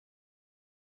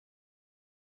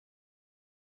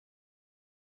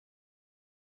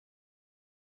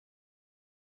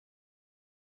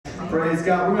Praise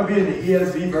God. We're going to be in the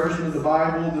ESV version of the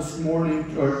Bible this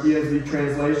morning, or ESV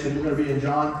translation. We're going to be in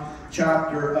John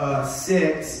chapter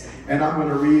 6, and I'm going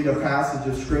to read a passage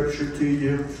of Scripture to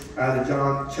you out of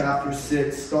John chapter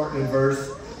 6, starting in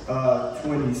verse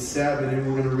 27, and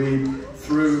we're going to read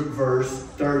through verse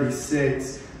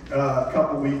 36. A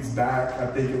couple weeks back, I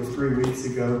think it was 3 weeks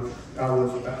ago, I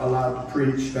was allowed to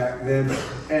preach back then.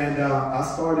 And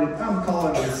I'm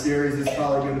calling it a series. It's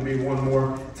probably going to be one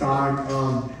more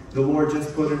time. The Lord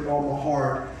just put it on my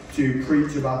heart to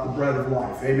preach about the bread of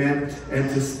life. Amen. And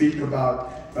to speak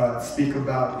about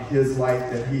His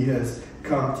life that He has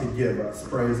come to give us.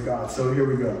 Praise God. So here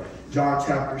we go. John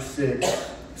chapter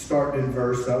 6, starting in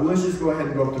verse, let's just go ahead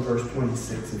and go up to verse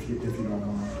 26 if you don't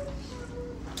mind.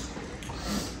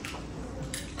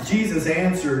 Jesus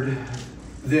answered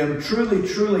them, "Truly,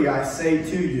 truly, I say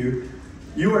to you,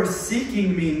 you are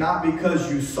seeking me not because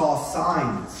you saw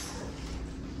signs,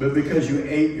 but because you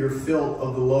ate your fill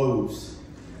of the loaves.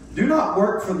 Do not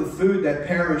work for the food that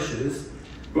perishes,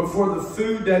 but for the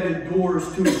food that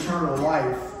endures to eternal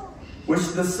life,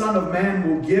 which the Son of Man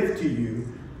will give to you,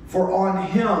 for on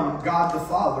him God the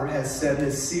Father has set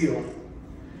his seal."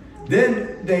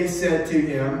 Then they said to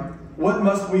him, "What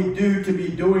must we do to be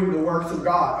doing the works of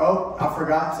God?" Oh, I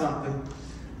forgot something.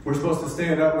 We're supposed to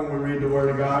stand up when we read the Word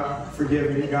of God.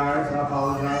 Forgive me, guys. I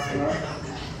apologize for that.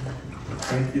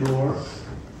 Thank you, Lord.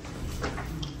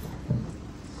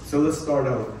 So let's start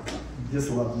over.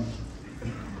 Just love me.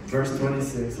 Verse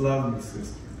 26. Love me,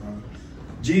 sister.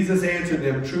 Jesus answered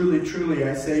them, "Truly, truly,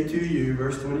 I say to you,"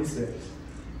 verse 26,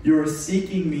 "you are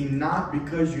seeking me not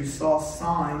because you saw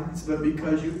signs, but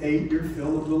because you ate your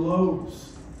fill of the loaves.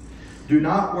 Do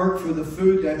not work for the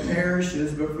food that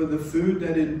perishes, but for the food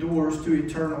that endures to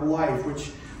eternal life,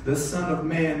 which the Son of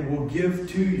Man will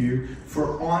give to you,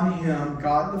 for on him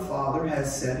God the Father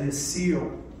has set his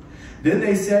seal." Then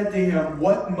they said to him,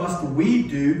 "What must we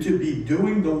do to be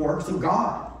doing the works of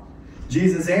God?"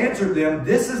 Jesus answered them,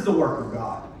 "This is the work of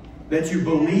God, that you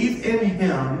believe in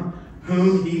him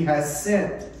whom he has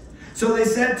sent." So they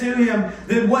said to him,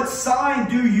 "Then what sign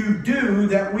do you do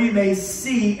that we may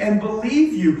see and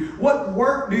believe you? What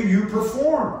work do you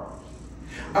perform?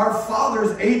 Our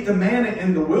fathers ate the manna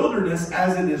in the wilderness,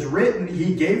 as it is written,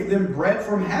 he gave them bread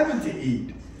from heaven to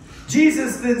eat."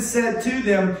 Jesus then said to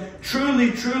them,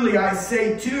 "Truly, truly, I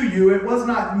say to you, it was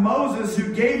not Moses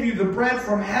who gave you the bread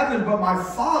from heaven, but my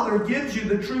Father gives you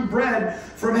the true bread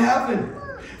from heaven.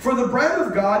 For the bread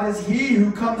of God is he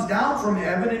who comes down from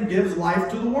heaven and gives life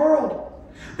to the world."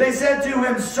 They said to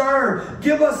him, "Sir,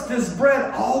 give us this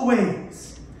bread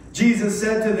always." Jesus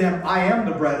said to them, "I am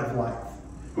the bread of life.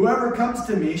 Whoever comes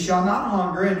to me shall not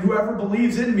hunger, and whoever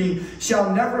believes in me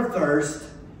shall never thirst.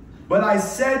 But I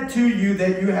said to you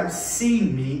that you have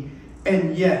seen me,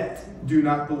 and yet do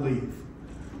not believe."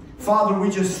 Father, we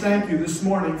just thank you this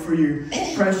morning for your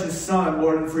precious Son,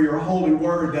 Lord, and for your holy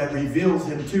word that reveals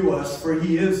him to us, for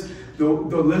he is the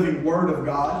living word of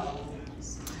God.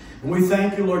 And we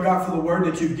thank you, Lord God, for the word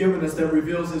that you've given us that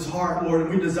reveals his heart, Lord. And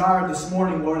we desire this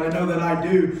morning, Lord, I know that I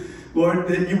do, Lord,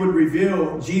 that you would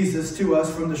reveal Jesus to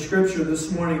us from the scripture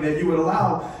this morning, that you would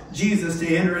allow Jesus to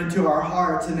enter into our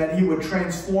hearts and that he would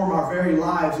transform our very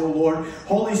lives, oh Lord.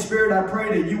 Holy Spirit, I pray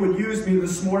that you would use me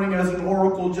this morning as an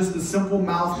oracle, just a simple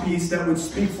mouthpiece that would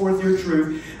speak forth your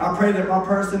truth. I pray that my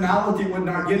personality would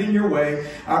not get in your way.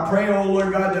 I pray, oh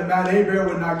Lord God, that Matt Hebert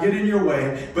would not get in your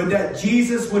way, but that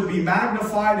Jesus would be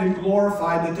magnified and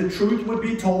glorified, that the truth would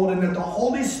be told, and that the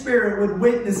Holy Spirit would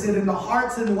witness it in the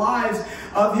hearts and lives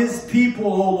of his people,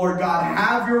 oh Lord God.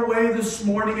 Have your way this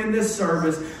morning in this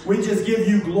service. We just give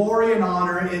you glory and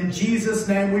honor. In Jesus'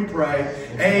 name we pray.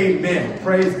 Amen.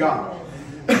 Praise God.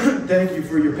 Thank you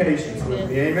for your patience with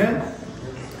me. Amen.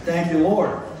 Thank you,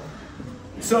 Lord.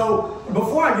 So,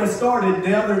 before I get started,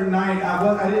 the other night,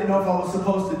 I didn't know if I was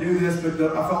supposed to do this,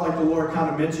 but I felt like the Lord kind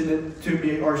of mentioned it to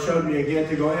me, or showed me again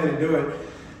to go ahead and do it.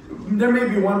 There may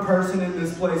be one person in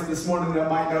this place this morning that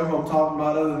might know who I'm talking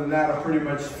about. Other than that, I pretty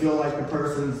much feel like the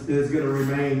person is going to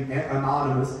remain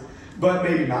anonymous, but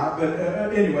maybe not. But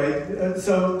anyway,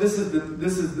 so this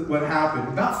is what happened.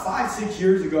 About 5-6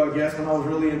 years ago, I guess, when I was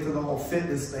really into the whole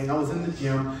fitness thing, I was in the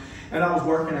gym and I was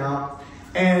working out,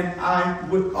 and I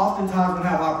would oftentimes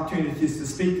have opportunities to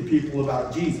speak to people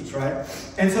about Jesus, right?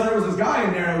 And so there was this guy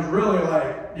in there, and it was really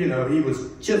like, you know, he was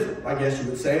chiseled, I guess you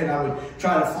would say, and I would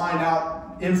try to find out,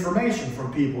 information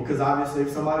from people, because obviously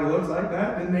if somebody looks like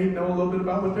that, then they know a little bit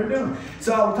about what they're doing.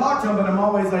 So I would talk to them, but I'm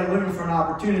always like looking for an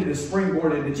opportunity to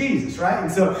springboard into Jesus, right?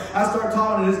 And so I start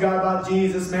talking to this guy about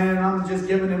Jesus, man, and I'm just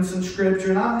giving him some scripture,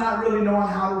 and I'm not really knowing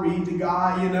how to read the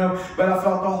guy, you know, but I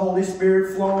felt the Holy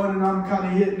Spirit flowing, and I'm kind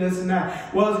of hitting this and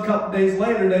that. Well, it was a couple days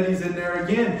later that he's in there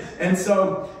again, and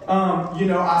so you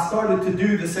know, I started to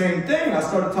do the same thing. I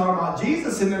started talking about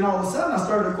Jesus, and then all of a sudden I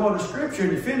started to quote a scripture,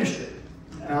 and he finished it.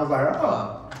 And I was like,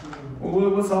 oh, well,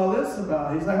 what's all this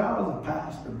about? He's like, I was a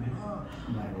pastor, man.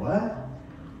 I'm like, what?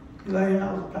 He's like, yeah,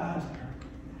 I was a pastor.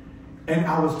 And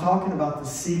I was talking about the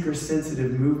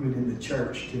seeker-sensitive movement in the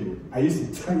church, too. I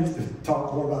used to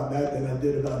talk more about that than I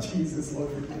did about Jesus, Lord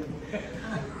forgive me.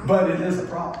 But it is a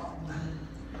problem.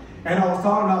 And I was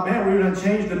talking about, man, we're going to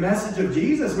change the message of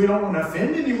Jesus. We don't want to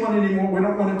offend anyone anymore. We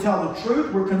don't want to tell the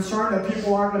truth. We're concerned that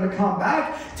people aren't going to come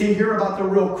back to hear about the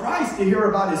real Christ, to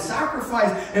hear about his sacrifice.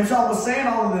 And so I was saying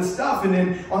all of this stuff. And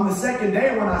then on the second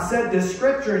day when I said this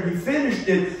scripture and he finished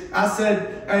it, I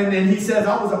said, and then he says,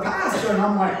 I was a pastor. And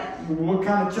I'm like, what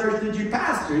kind of church did you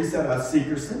pastor? He said, a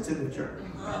seeker-sensitive church.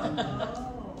 And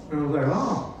I was like,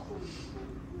 oh.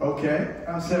 Okay.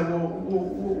 I said, well,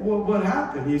 what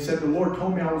happened? He said, the Lord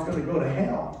told me I was going to go to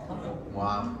hell.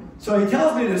 Wow. So he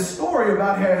tells me this story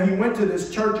about how he went to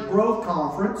this church growth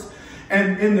conference.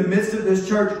 And in the midst of this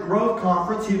church growth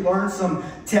conference, he learned some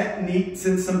techniques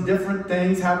and some different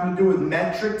things having to do with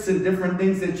metrics and different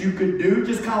things that you could do.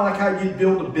 Just kind of like how you'd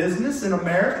build a business in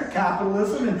America,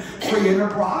 capitalism and free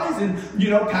enterprise. And, you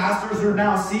know, pastors are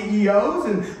now CEOs.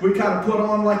 And we kind of put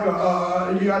on like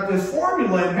you got this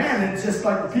formula. And man, it's just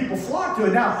like the people flock to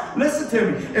it. Now, listen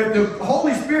to me. If the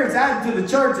Holy Spirit's added to the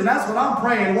church, and that's what I'm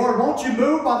praying, Lord, won't you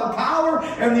move by the power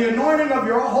and the anointing of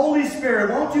your Holy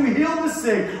Spirit? Won't you heal the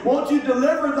sick? Won't you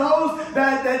deliver those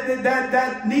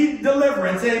that need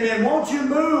deliverance? Amen. Won't you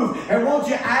move and won't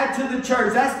you add to the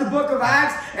church? That's the book of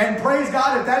Acts, and praise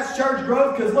God if that's church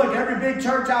growth, because look, every big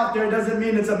church out there doesn't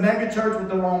mean it's a mega church with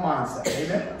the wrong mindset.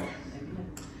 Amen.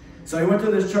 So he went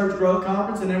to this church growth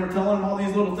conference, and they were telling him all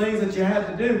these little things that you had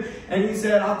to do, and he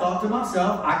said, I thought to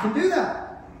myself, I can do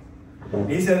that. And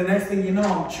he said, the next thing you know,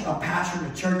 I'm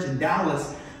pastoring a church in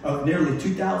Dallas of nearly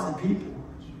 2,000 people.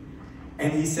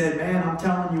 And he said, man, I'm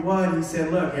telling you what. He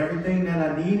said, look, everything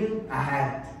that I needed, I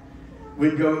had it.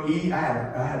 We'd go eat. I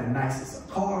had the nicest of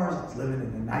cars. I was living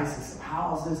in the nicest of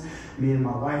houses. Me and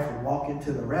my wife would walk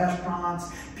into the restaurants.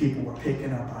 People were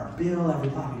picking up our bill.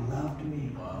 Everybody loved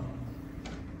me. Wow.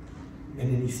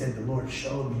 And then he said, the Lord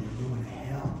showed me you're going to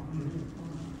hell.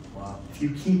 Wow. If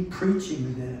you keep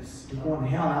preaching this, you're going to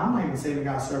hell. And I'm not even saying the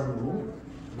guy serving the Lord.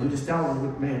 I'm just telling you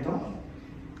what the man told me.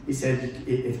 He said,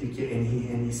 if you can,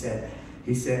 and he said,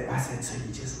 I said, so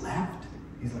you just left?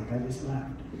 He's like, I just left.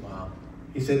 Wow.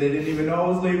 He said they didn't even know I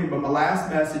was leaving, but my last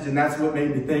message, and that's what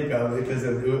made me think of it, because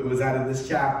it was out of this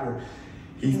chapter.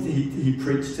 He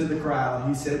preached to the crowd.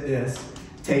 He said this,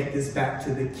 take this back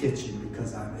to the kitchen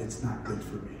because it's not good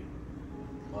for me.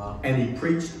 Wow. And he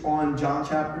preached on John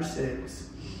chapter 6,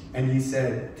 and he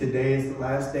said, today is the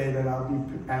last day that I'll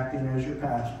be acting as your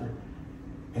pastor.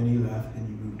 And he left and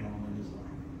he moved on with his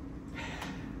life.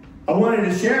 I wanted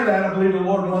to share that. I believe the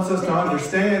Lord wants us to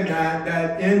understand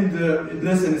that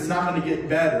listen, it's not going to get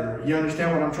better. You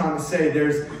understand what I'm trying to say?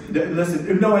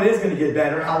 No, it is going to get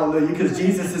better. Hallelujah. Because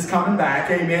Jesus is coming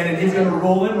back. Amen. And he's going to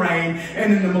rule and reign.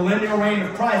 And in the millennial reign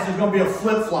of Christ, there's going to be a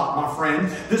flip-flop, my friend.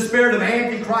 The spirit of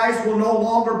Antichrist will no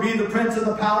longer be the prince of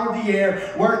the power of the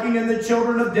air, working in the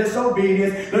children of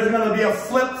disobedience. There's going to be a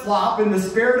flip-flop, and the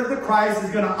spirit of the Christ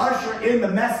is going to usher in the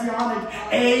messianic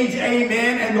age.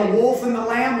 Amen. And the wolf and the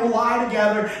lamb will lie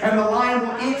together, and the lion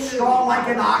will eat straw like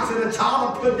an ox, and the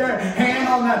child will put their hand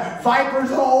on the viper's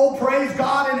hole. Praise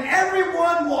God. And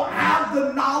everyone will have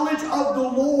the knowledge of the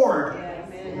Lord.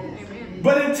 Amen.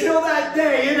 But until that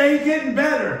day, it ain't getting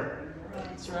better.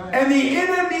 That's right. And the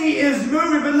enemy is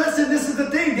moving. But listen, this is the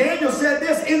thing. Daniel said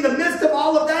this, in the midst of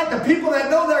all of that, the people that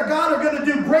know their God are going to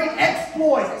do great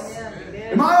exploits.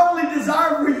 And my only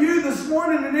desire for you this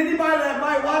morning, and anybody that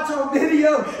might watch on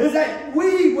video, is that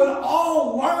we would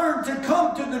all learn to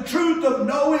come to the truth of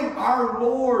knowing our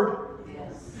Lord.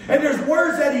 And there's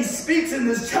words that he speaks in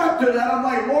this chapter that I'm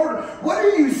like, Lord, what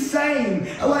are you saying?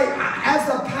 Like, as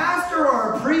a pastor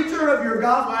or a preacher of your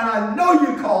gospel, and I know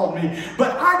you called me,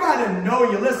 but I got to know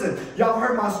you. Listen, y'all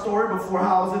heard my story before,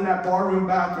 how I was in that barroom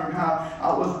bathroom, how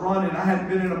I was running. I hadn't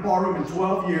been in a barroom in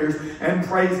 12 years. And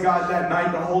praise God, that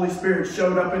night the Holy Spirit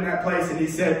showed up in that place. And he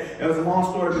said, it was a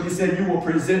long story, but he said, you will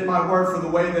present my word for the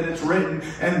way that it's written,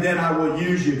 and then I will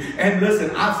use you. And listen,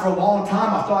 for a long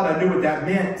time, I thought I knew what that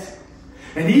meant.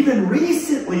 And even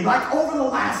recently, like over the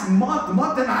last month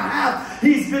and a half,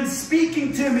 he's been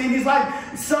speaking to me. And he's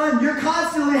like, son, you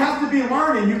constantly have to be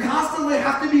learning. You constantly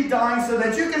have to be dying so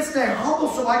that you can stay humble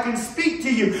so I can speak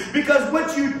to you. Because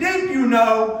what you think you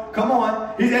know, come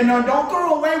on. He said, no, don't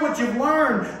throw away what you've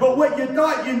learned. But what you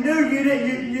thought you knew,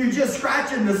 you're just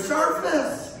scratching the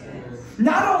surface.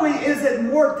 Not only is it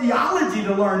more theology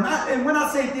to learn, and when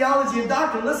I say theology and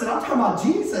doctrine, listen, I'm talking about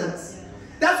Jesus.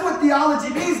 That's what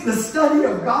theology means, the study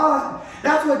of God.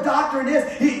 That's what doctrine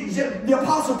is. The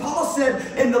Apostle Paul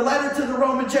said in the letter to the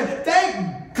Roman church,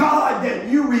 thank God that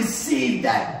you received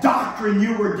that doctrine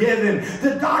you were given.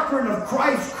 The doctrine of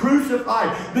Christ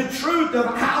crucified. The truth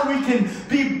of how we can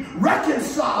be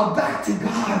reconciled back to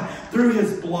God through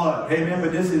his blood. Amen.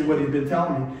 But this is what he's been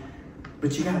telling me.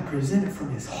 But you got to present it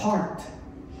from his heart.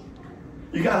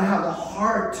 You got to have a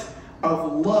heart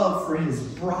of love for his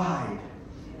bride,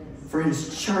 for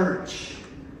his church,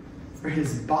 for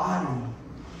his body,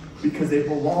 because they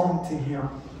belong to him.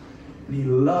 And he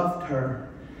loved her.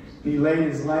 And he laid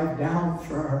his life down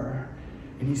for her.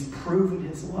 And he's proven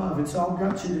his love. And so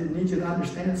I need you to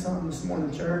understand something this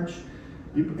morning, church.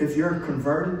 If you're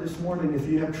converted this morning, if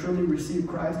you have truly received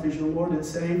Christ as your Lord and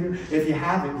Savior, if you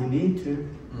haven't, you need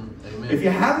to. Amen. If you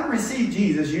haven't received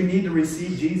Jesus, you need to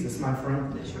receive Jesus, my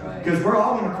friend. That's right. Because we're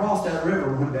all going to cross that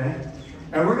river one day.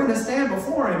 And we're going to stand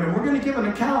before him and we're going to give an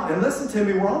account. And listen to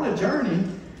me, we're on a journey.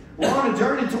 We're on a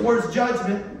journey towards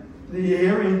judgment. You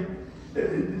hear me?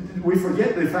 We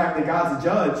forget the fact that God's a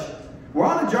judge. We're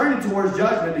on a journey towards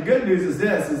judgment. The good news is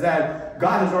this, is that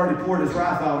God has already poured his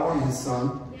wrath out on his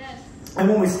son. And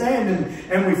when we stand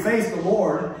and we face the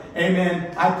Lord,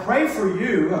 amen, I pray for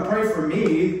you, I pray for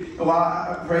me,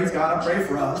 well, praise God, I pray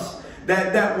for us,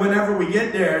 that whenever we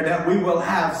get there, that we will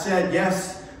have said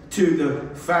yes to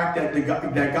the fact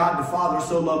that God the Father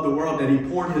so loved the world that he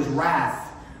poured his wrath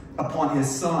upon his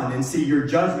son. And see, your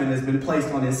judgment has been placed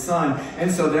on his son.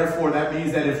 And so therefore that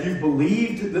means that if you've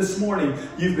believed this morning,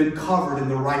 you've been covered in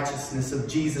the righteousness of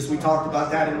Jesus. We talked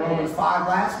about that in Romans 5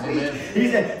 last week. Amen.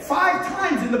 He said 5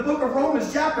 times in the book of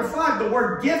Romans chapter 5 the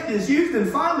word gift is used,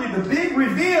 and finally the big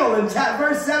reveal in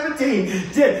verse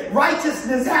 17.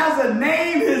 Righteousness has a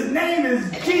name. His name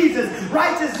is Jesus.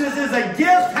 Righteousness is a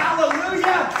gift.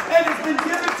 Hallelujah. And it's been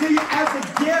given to you as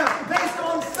a gift based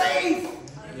on faith.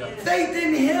 Faith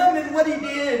in him and what he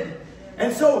did.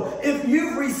 And so if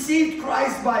you've received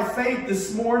Christ by faith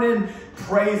this morning,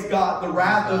 praise God, the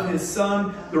wrath of his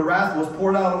son, the wrath was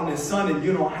poured out on his son, and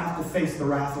you don't have to face the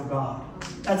wrath of God.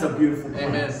 That's a beautiful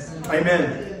place. Amen.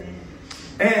 Amen.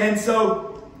 And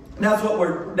so that's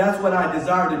what I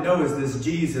desire to know is this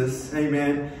Jesus.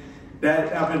 Amen.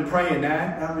 That I've been praying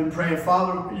that. I've been praying,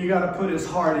 Father, you got to put his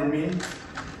heart in me.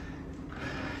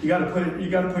 You got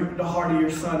to put the heart of your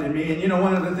son in me. And you know,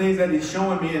 one of the things that he's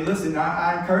showing me, and listen,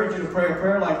 I encourage you to pray a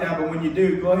prayer like that, but when you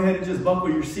do, go ahead and just buckle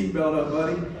your seatbelt up,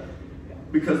 buddy.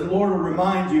 Because the Lord will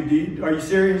remind you, are you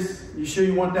serious? You sure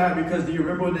you want that? Because do you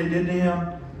remember what they did to him?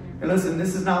 And listen,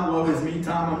 this is not woe is me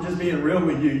time. I'm just being real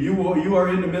with you. You are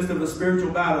in the midst of a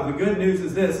spiritual battle. The good news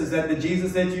is this, is that the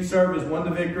Jesus that you serve has won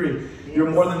the victory. You're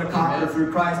more than a conqueror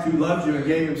through Christ who loves you and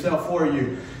gave himself for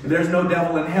you. There's no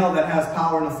devil in hell that has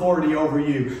power and authority over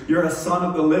you. You're a son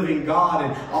of the living God,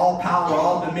 and all power,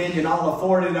 all dominion, all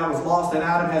authority that was lost in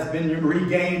Adam has been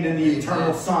regained in the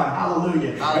eternal Son.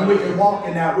 Hallelujah. And we can walk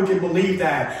in that. We can believe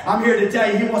that. I'm here to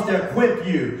tell you, he wants to equip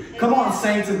you. Come on,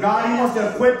 saints of God. He wants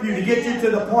to equip you to get you to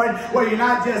the point where you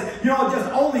don't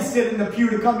just only sit in the pew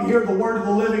to come and hear the word of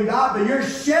the living God, but you're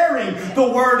sharing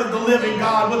the word of the living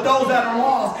God with those that are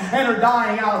lost and are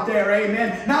dying out there.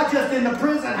 Amen. Not just in the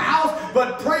prison house,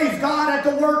 but praise God at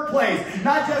the workplace.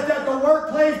 Not just at the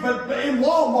workplace, but in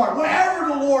Walmart. Wherever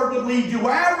the Lord would lead you,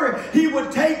 wherever he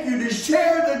would take you to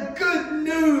share the good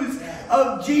news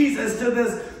of Jesus to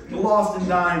this lost and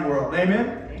dying world.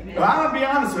 Amen. Well, I'm going to be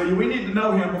honest with you. We need to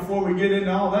know him before we get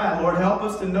into all that. Lord, help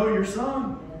us to know your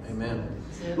son. Amen.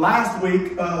 Last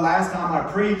week, last time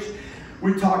I preached,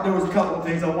 we talked, there was a couple of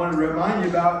things I wanted to remind you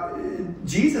about.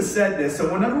 Jesus said this.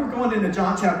 So whenever we're going into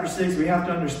John chapter 6, we have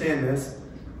to understand this.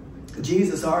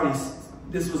 This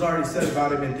was already said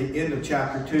about him at the end of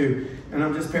chapter 2. And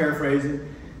I'm just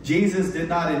paraphrasing. Jesus did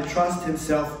not entrust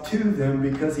himself to them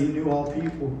because he knew all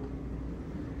people.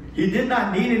 He did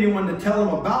not need anyone to tell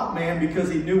him about man because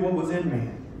he knew what was in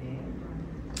man.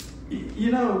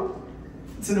 You know,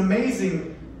 it's an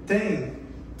amazing thing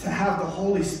to have the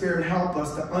Holy Spirit help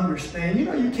us to understand. You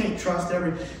know, you can't trust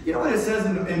you know what it says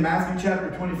in Matthew chapter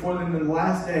 24, that in the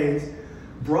last days,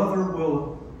 brother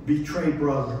will betray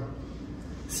brother.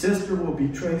 Sister will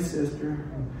betray sister.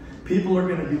 People are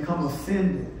going to become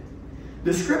offended.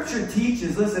 The scripture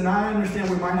teaches, listen, I understand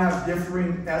we might have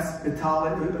differing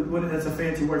eschatology, that's a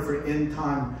fancy word for end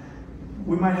time.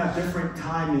 We might have different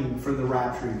timing for the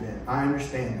rapture event. I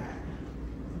understand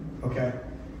that. Okay?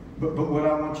 But what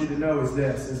I want you to know is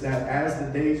this, is that as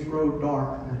the days grow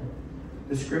darker,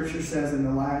 the scripture says in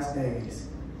the last days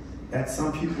that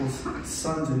some people's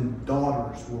sons and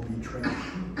daughters will be betrayed.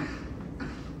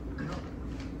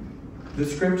 The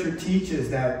scripture teaches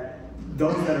that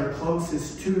those that are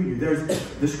closest to you,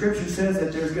 the scripture says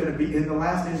that there's going to be, in the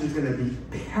last days, there's going to be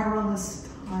perilous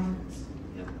times.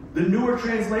 Yep. The newer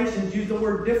translations use the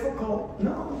word difficult.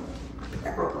 No,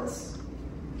 perilous.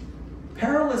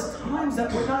 Perilous times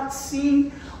that were not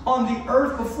seen on the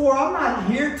earth before. I'm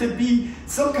not here to be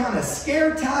some kind of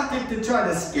scare tactic to try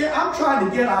to scare. I'm trying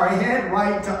to get our head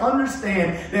right to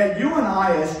understand that you and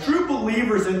I, as true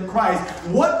believers in Christ,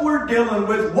 what we're dealing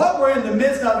with, what we're in the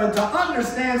midst of, and to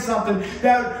understand something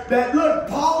that look,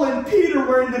 Paul and Peter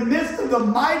were in the midst of the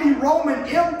mighty Roman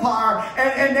Empire,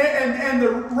 and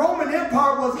the Roman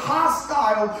Empire was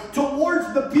hostile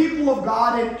towards the people of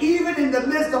God, and even in the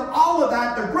midst of all of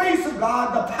that, the grace of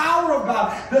God, the power of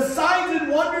God, the signs and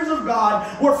wonders of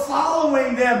God were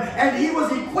following them, and he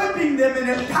was equipping them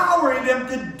and empowering them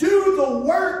to do the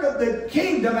work of the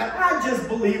kingdom. And I just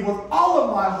believe with all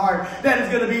of my heart that it's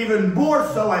going to be even more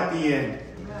so at the end.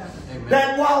 Amen.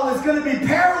 That while it's going to be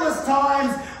perilous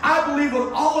times, I believe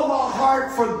with all of my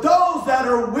heart for those that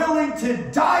are willing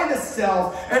to die to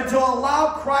self and to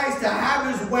allow Christ to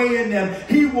have his way in them,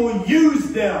 he will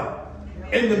use them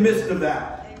in the midst of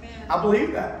that. Amen. I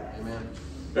believe that.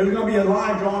 There's going to be a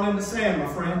line drawn in the sand,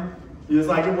 my friend. Just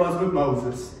like it was with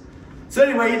Moses. So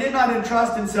anyway, he did not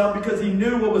entrust himself because he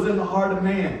knew what was in the heart of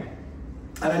man.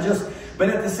 But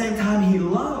at the same time, he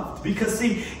loved. Because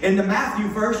see, in the Matthew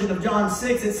version of John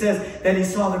 6, it says that he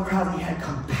saw the crowd and he had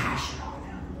compassion on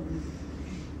them.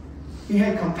 He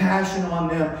had compassion on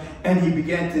them, and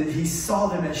he saw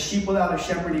them as sheep without a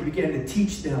shepherd. He began to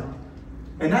teach them.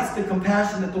 And that's the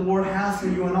compassion that the Lord has for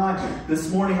you and I. This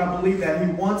morning, I believe that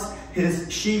he wants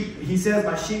his sheep. He says,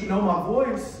 my sheep know my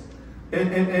voice.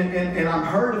 And I'm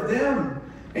heard of them.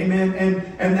 Amen.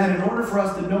 And that in order for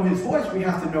us to know his voice, we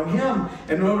have to know him.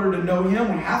 In order to know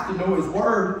him, we have to know his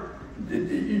word.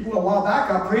 A while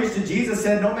back, I preached to Jesus,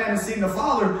 said, no man has seen the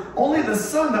Father, only the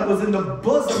Son that was in the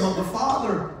bosom of the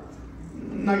Father.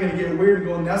 I'm not going to get weird and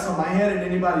go nest on my head in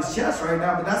anybody's chest right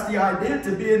now, but that's the idea,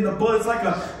 to be in the bosom.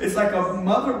 It's like a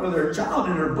mother with her child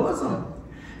in her bosom.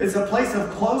 It's a place of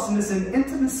closeness and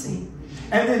intimacy.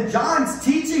 And then John's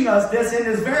teaching us this in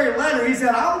his very letter. He said,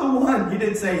 I'm the one. He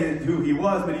didn't say who he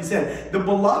was, but he said, the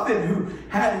beloved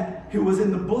who was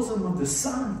in the bosom of the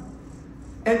Son.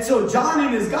 And so John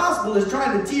in his gospel is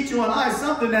trying to teach you and I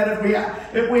something, that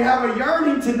if we have a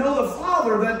yearning to know the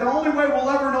Father, that the only way we'll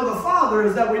ever know the Father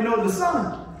is that we know the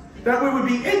Son. That we would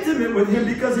be intimate with him,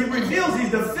 because he reveals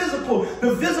he's the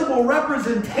visible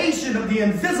representation of the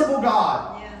invisible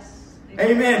God. Yes.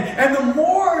 Amen. And the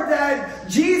more that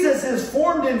Jesus is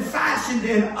formed and fashioned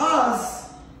in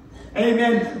us,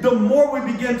 amen, the more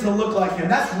we begin to look like him.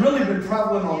 That's really been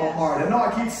prevalent on the heart. I know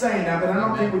I keep saying that, but I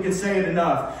don't think we can say it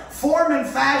enough. Form and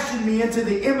fashion me into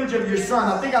the image of your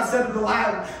Son. I think I said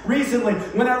it recently,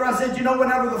 whenever I said,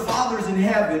 whenever the Father's in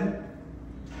heaven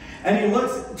and he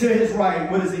looks to his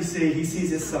right, what does he see? He sees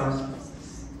his Son.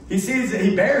 He sees that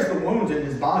he bears the wounds in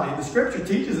his body. The scripture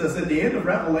teaches us at the end of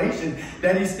Revelation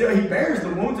that he bears the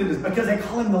wounds in his, because they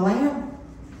call him the Lamb.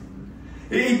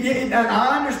 And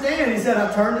I understand. He said,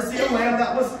 I turned to see a lamb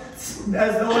that was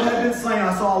as though it had been slain.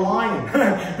 I saw a lion.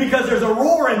 Because there's a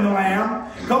roar in the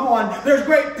Lamb. Come on. There's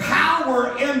great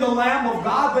power in the Lamb of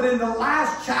God. But in the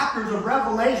last chapters of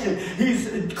Revelation,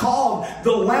 he's called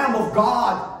the Lamb of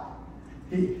God.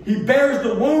 He bears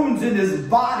the wounds in his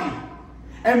body.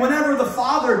 And whenever the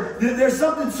Father, there's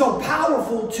something so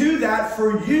powerful to that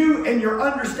for you and your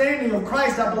understanding of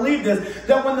Christ. I believe this,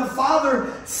 that when the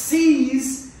Father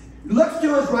looks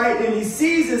to his right and he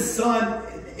sees his Son,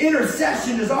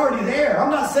 intercession is already there. I'm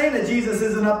not saying that Jesus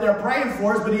isn't up there praying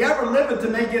for us, but he ever lived to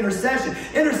make intercession.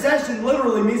 Intercession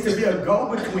literally means to be a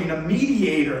go-between, a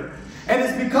mediator. And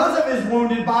it's because of his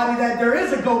wounded body that there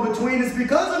is a go-between. It's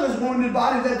because of his wounded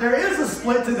body that there is a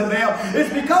split to the veil.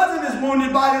 It's because of his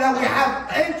wounded body that we have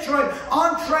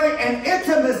entree and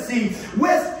intimacy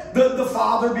with the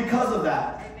Father because of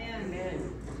that.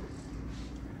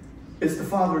 It's the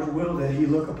Father's will that he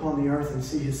look upon the earth and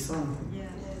see his Son. Yes.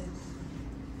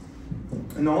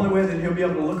 And the only way that he'll be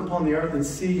able to look upon the earth and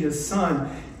see his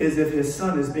Son is if his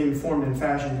Son is being formed and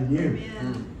fashioned in you.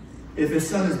 Amen. If his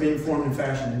Son is being formed and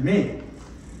fashioned in me. And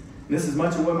this is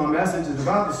much of what my message is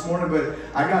about this morning, but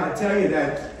I got to tell you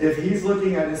that if he's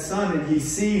looking at his Son and he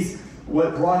sees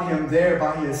what brought him there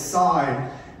by his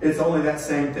side, it's only that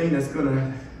same thing that's going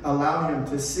to allow him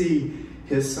to see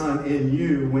his son in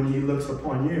you when he looks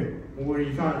upon you. What are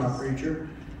you talking about, preacher?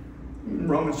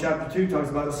 Romans chapter 2 talks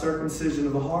about the circumcision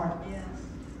of the heart. Yes.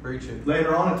 Preach it.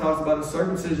 Later on, it talks about the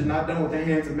circumcision not done with the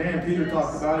hands of man. Peter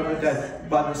talked about it, but that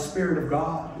by the Spirit of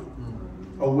God.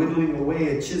 A whittling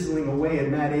away, a chiseling away at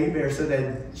Matt Hebert, so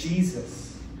that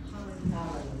Jesus,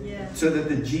 so that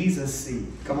the Jesus seed,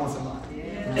 come on somebody,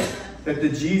 that the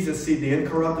Jesus seed, the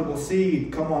incorruptible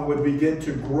seed, come on, would begin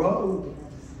to grow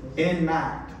in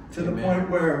Matt to the point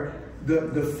where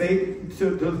the faith, to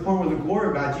the point where the glory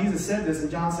of God, Jesus said this in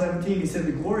John 17, he said,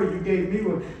 the glory you gave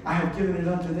me, I have given it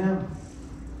unto them.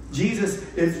 Jesus,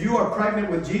 if you are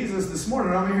pregnant with Jesus this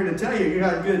morning, I'm here to tell you, you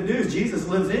got good news. Jesus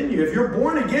lives in you. If you're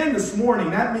born again this morning,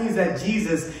 that means that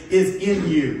Jesus is in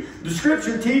you. The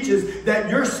scripture teaches that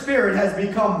your spirit has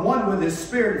become one with his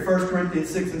spirit in 1 Corinthians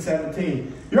 6 and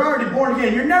 17. You're already born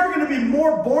again. You're never going to be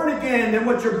more born again than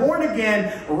what you're born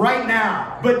again right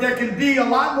now. But there can be a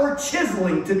lot more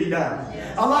chiseling to be done.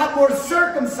 A lot more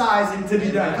circumcising to be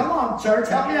done. Come on, church,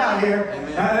 help me out here.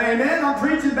 Amen. I'm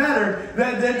preaching better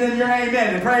than your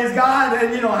amen. And praise God,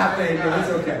 and you don't have to amen. It's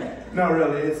okay. No,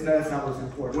 really, that's not what's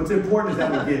important. What's important is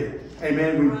that we get it.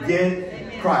 Amen. We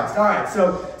get Christ. All right,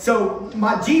 so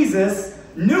my Jesus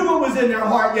knew what was in their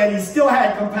heart, yet he still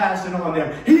had compassion on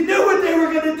them. He knew what they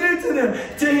were going to do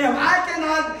to him. I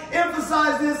cannot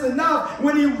emphasize this enough.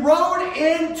 When he rode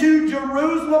into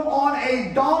Jerusalem on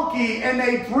a donkey and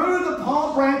they threw the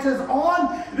palm branches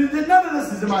on, none of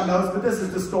this is in my notes, but this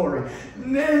is the story.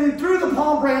 They threw the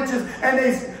palm branches and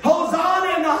they,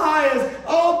 Hosanna in the highest,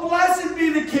 oh blessed be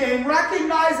the King,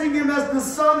 recognizing him as the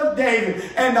Son of David.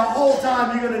 And the whole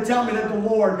time you're going to tell me that the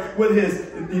Lord, with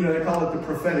his, they call it the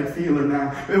prophetic feeler now,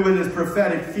 with his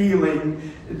prophetic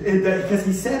feeling, because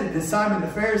he said it to Simon the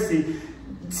Pharisee.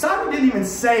 Simon didn't even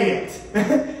say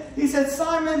it. He said,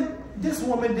 Simon, this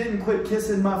woman didn't quit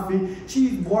kissing my feet.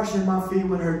 She's washing my feet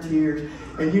with her tears.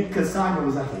 And because Simon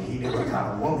was like, he knew what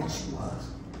kind of woman she was.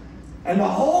 And the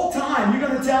whole time, you're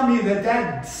going to tell me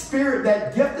that spirit,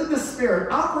 that gift of the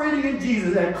Spirit operating in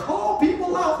Jesus that called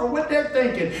people out for what they're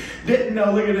thinking, didn't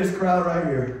know, look at this crowd right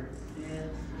here.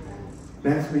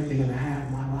 Next week, they're going to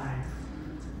have my life.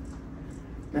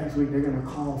 Next week, they're going to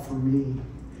call for me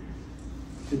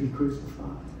to be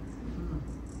crucified.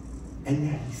 And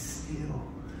yet, he still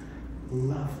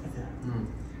loved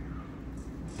them.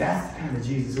 That's the kind of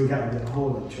Jesus we got to get a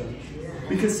hold of, church.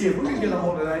 Because, see, if we're going to get a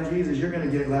hold of that Jesus, you're going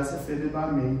to get less offended by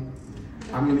me.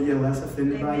 I'm going to get less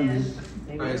offended by you.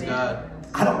 Praise God.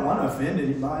 I don't want to offend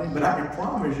anybody, but I can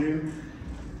promise you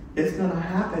it's going to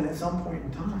happen at some point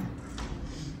in time.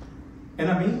 And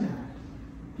I mean that.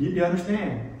 You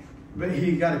understand? But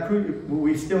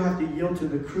we still have to yield to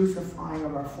the crucifying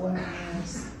of our flesh.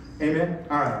 Amen?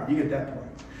 All right, you get that point.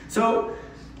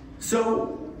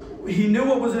 So he knew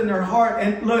what was in their heart.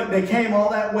 And look, they came all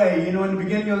that way. In the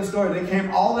beginning of the story, they came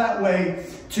all that way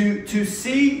to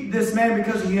see this man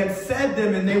because he had fed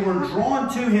them and they were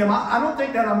drawn to him. I don't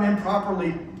think that I'm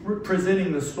improperly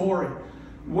presenting the story.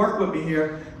 Work with me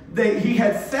here. He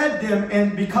had fed them,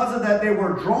 and because of that, they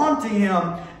were drawn to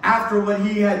him after what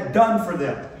he had done for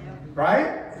them.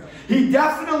 Right? He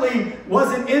definitely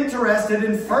wasn't interested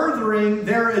in furthering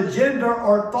their agenda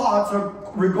or thoughts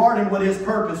regarding what his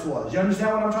purpose was. You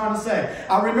understand what I'm trying to say?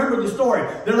 I remember the story.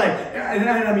 They're like, and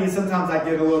I mean, sometimes I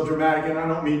get a little dramatic, and I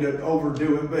don't mean to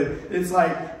overdo it, but it's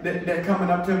like they're coming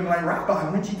up to him like,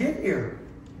 Rabbi, when'd you get here?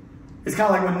 It's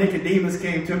kind of like when Nicodemus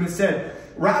came to him and said,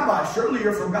 Rabbi, surely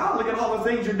you're from God. Look at all the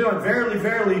things you're doing. Verily,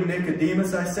 verily,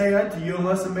 Nicodemus, I say unto you,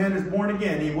 unless a man is born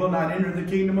again, he will not enter the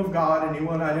kingdom of God, and he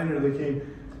will not enter the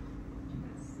kingdom.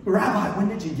 Rabbi, when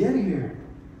did you get here?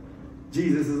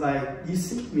 Jesus is like, you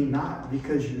seek me not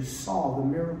because you saw the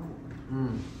miracle.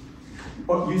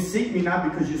 Or you seek me not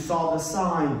because you saw the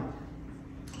sign,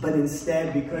 but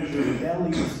instead because your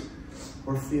bellies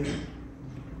were filled.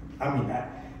 I mean,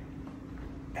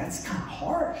 that's kind of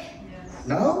harsh. Yes.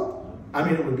 No? I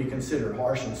mean, it would be considered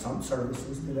harsh in some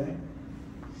services today.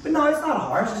 But no, it's not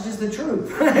harsh. It's just the truth.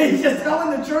 He's just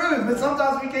telling the truth. But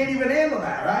sometimes we can't even handle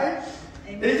that, right?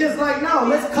 Amen. It's just like, no,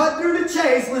 let's cut through the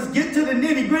chase. Let's get to the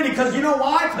nitty gritty. Because you know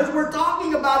why? Because we're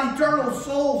talking about eternal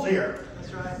souls here.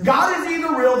 That's right. God is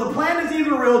either real. The plan is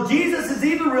either real. Jesus is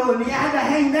either real. And he had to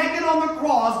hang naked on the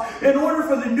cross in order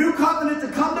for the new covenant to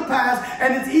come to pass.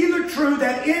 And it's either true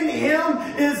that in him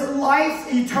is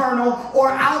life eternal, or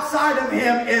outside of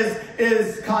him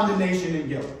is condemnation and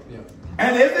guilt. Yeah.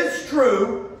 And if it's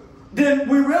true, then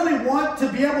we really want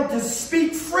to be able to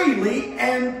speak freely.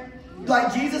 And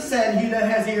like Jesus said, he that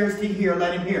has ears to hear,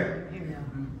 let him hear.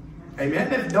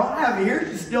 Amen. If you don't have ears,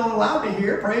 you're still allowed to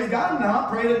hear. Praise God. Now,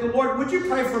 pray that the Lord, would you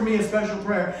pray for me a special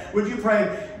prayer? Would you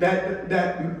pray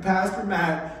that Pastor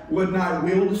Matt would not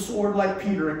wield a sword like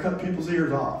Peter and cut people's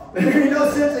ears off? There's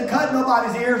no sense in cutting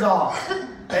nobody's ears off.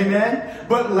 Amen.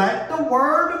 But let the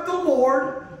word of the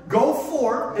Lord go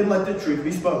forth and let the truth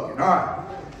be spoken. All right.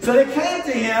 So they came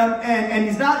to him, and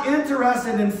he's not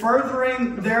interested in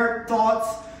furthering their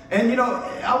thoughts. And, you know,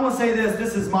 I want to say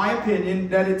this is my opinion,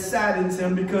 that it saddens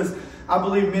him because I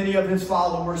believe many of his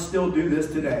followers still do this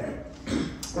today.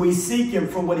 We seek him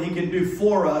for what he can do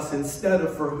for us instead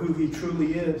of for who he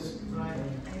truly is.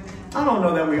 I don't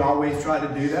know that we always try to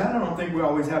do that. I don't think we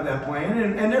always have that plan.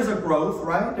 And there's a growth,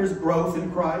 right? There's growth in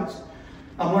Christ.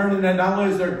 I'm learning that not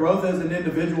only is there growth as an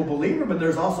individual believer, but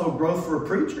there's also growth for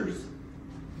preachers.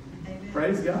 Amen.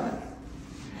 Praise God.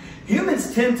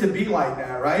 Humans tend to be like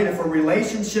that, right? If a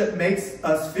relationship makes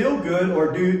us feel good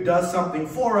or does something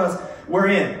for us, we're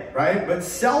in, right? But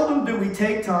seldom do we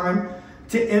take time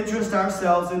to interest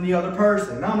ourselves in the other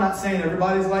person. Now, I'm not saying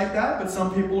everybody's like that, but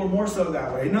some people are more so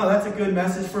that way. No, that's a good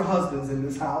message for husbands in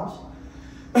this house.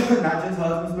 Not just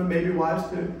husbands, but maybe wives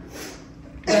too.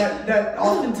 That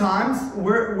oftentimes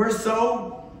we're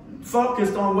so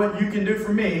focused on what you can do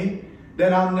for me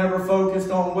that I'm never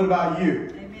focused on what about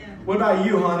you. What about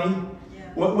you, honey?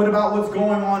 Yeah. What about what's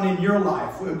going on in your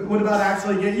life? What about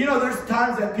actually getting... You know, there's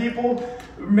times that people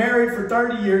married for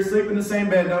 30 years, sleep in the same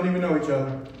bed, don't even know each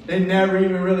other. They never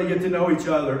even really get to know each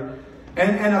other.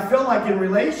 And I feel like in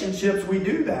relationships, we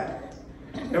do that.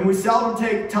 And we seldom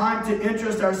take time to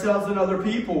interest ourselves in other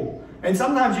people. And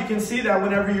sometimes you can see that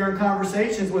whenever you're in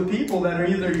conversations with people that are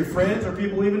either your friends or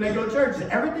people even that go to church.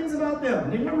 Everything's about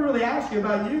them. They never really ask you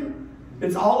about you.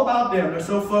 It's all about them. They're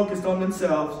so focused on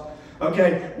themselves.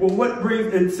 Okay, well, what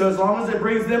brings it? So as long as it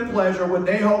brings them pleasure, what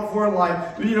they hope for in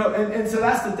life, you know, and so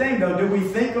that's the thing, though. Do we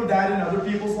think of that in other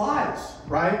people's lives,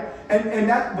 right?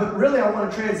 But really, I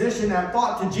want to transition that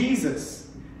thought to Jesus,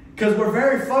 because we're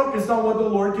very focused on what the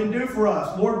Lord can do for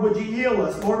us. Lord, would you heal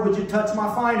us? Lord, would you touch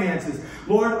my finances?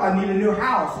 Lord, I need a new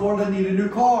house. Lord, I need a new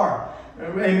car.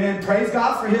 Amen. Praise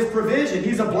God for his provision.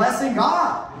 He's a blessing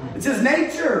God. It's his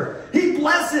nature. He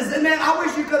blesses. And man, I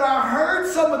wish you could have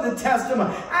heard some of the testimony.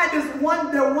 I had this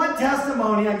one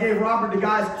testimony I gave Robert, the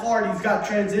guy's card. He's got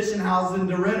transition houses in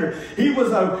DeRidder. He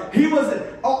was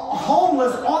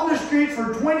homeless on the streets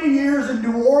for 20 years in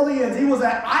New Orleans. He was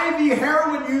an IV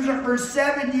heroin user for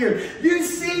 7 years. You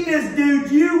see this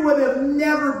dude, you would have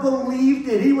never believed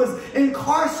it. He was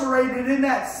incarcerated in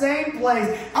that same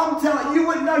place. I'm telling you, you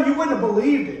wouldn't have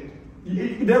believed it.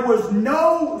 There was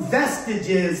no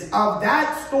vestiges of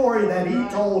that story that he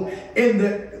told in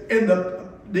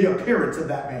the appearance of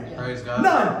that man. Praise God.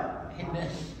 None. Amen.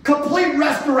 Complete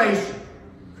restoration.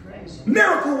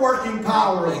 Miracle working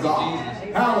power of God.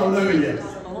 Hallelujah.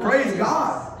 Praise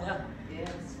God.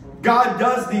 God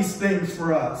does these things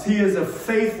for us. He is a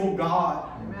faithful God.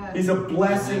 He's a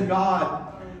blessing God.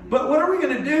 But what are we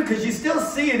going to do? Because you still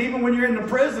see it even when you're in the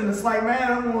prison. It's like,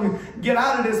 man, I want to get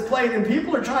out of this place. And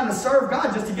people are trying to serve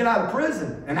God just to get out of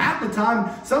prison. And half the time,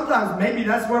 sometimes maybe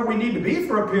that's where we need to be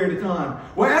for a period of time.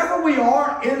 Wherever we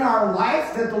are in our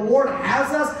life that the Lord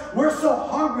has us, we're so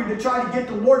hungry to try to get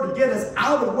the Lord to get us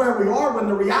out of where we are, when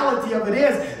the reality of it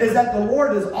is that the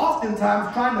Lord is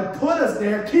oftentimes trying to put us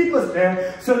there, keep us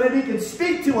there, so that he can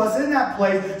speak to us in that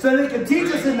place, so that he can teach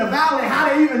us in the valley how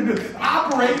to even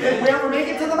operate if we ever make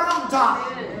it to the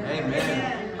mountaintop.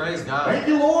 Amen. Praise God. Thank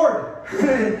you, Lord.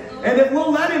 And if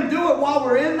we'll let him do it while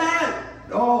we're in that,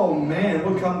 oh man,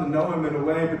 we'll come to know him in a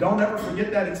way. But don't ever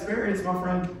forget that experience, my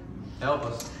friend. Help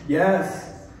us. Yes.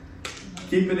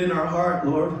 Keep it in our heart,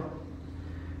 Lord.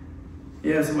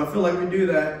 Yes, and I feel like we do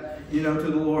that, you know, to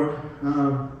the Lord.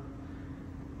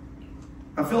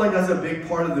 I feel like that's a big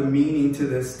part of the meaning to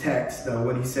this text, though,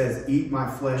 when he says, eat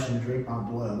my flesh and drink my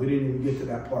blood. We didn't even get to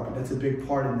that part, but that's a big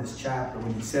part in this chapter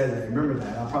when he said that. Remember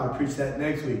that. I'll probably preach that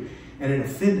next week. And it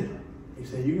offended him. He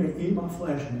said, you're going to eat my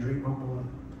flesh and drink my blood.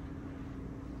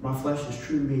 My flesh is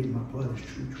true meat and my blood is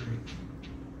true drink.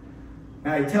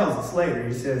 Now, he tells us later,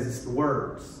 he says it's the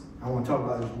words. I want to talk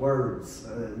about his words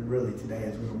really today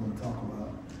is what I want to talk about.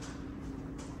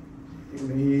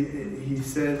 He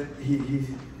said,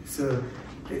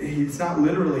 it's not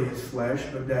literally his flesh,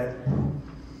 but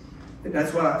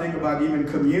that's what I think about even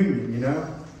communion, you know.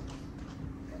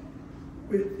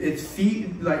 It's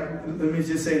feed, like, let me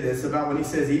just say this about when he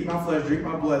says, eat my flesh, drink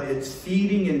my blood. It's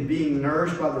feeding and being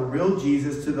nourished by the real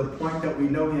Jesus to the point that we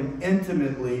know him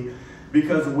intimately,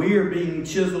 because we are being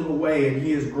chiseled away and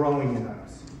he is growing in us.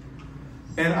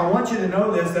 And I want you to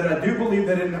know this, that I do believe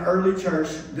that in the early church,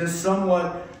 this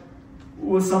somewhat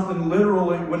was something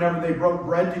literally whenever they broke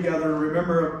bread together,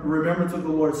 remembrance of the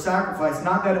Lord's sacrifice.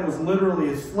 Not that it was literally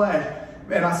his flesh.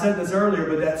 And I said this earlier,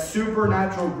 but that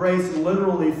supernatural grace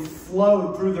literally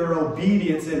flowed through their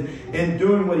obedience in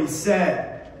doing what he said.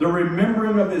 The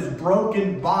remembering of his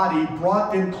broken body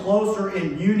brought them closer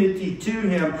in unity to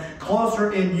him,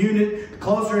 closer in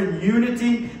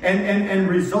unity, and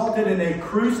resulted in a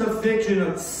crucifixion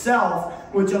of self,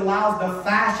 which allows the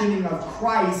fashioning of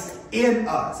Christ in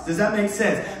us. Does that make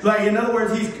sense? Like, in other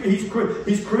words, he's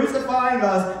crucifying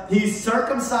us, he's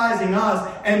circumcising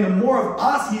us, and the more of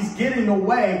us he's getting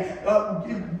away,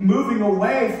 moving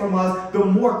away from us, the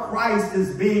more Christ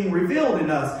is being revealed in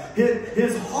us.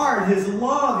 His heart, his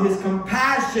love, his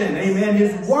compassion, amen,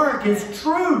 his work, his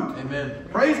truth. Amen.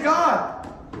 Praise God.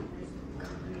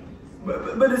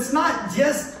 But it's not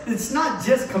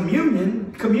just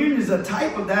communion. Communion is a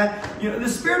type of that. You know, the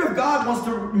Spirit of God wants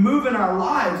to move in our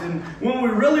lives, and when we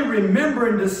really remember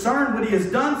and discern what he has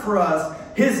done for us,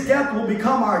 his death will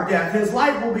become our death. His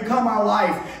life will become our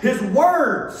life. His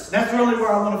words, that's really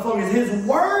where I want to focus. His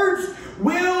words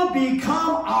will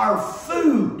become our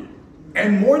food.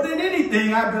 And more than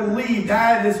anything, I believe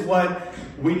that is what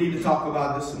we need to talk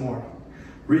about this morning.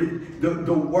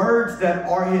 The words that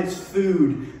are his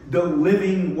food, the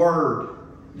living word.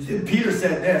 Peter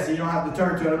said this, and you don't have to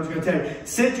turn to it. I'm just going to tell you.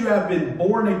 Since you have been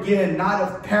born again, not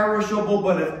of perishable,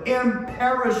 but of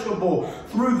imperishable,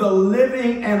 through the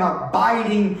living and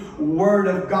abiding word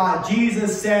of God.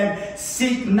 Jesus said,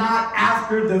 seek not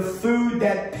after the food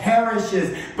that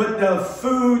perishes, but the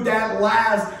food that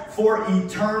lasts for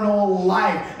eternal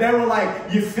life. They were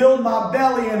like, you filled my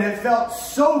belly and it felt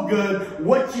so good.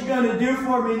 What you going to do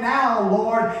for me now,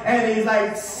 Lord? And he's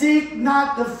like, seek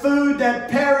not the food that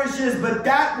perishes, but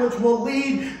that which will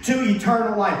lead to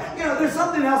eternal life. You know, there's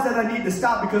something else that I need to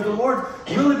stop, because the Lord's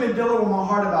really been dealing with my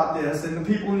heart about this. And the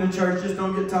people in the church, just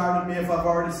don't get tired of me if I've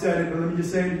already said it, but let me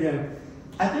just say it again.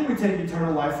 I think we take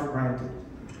eternal life for granted.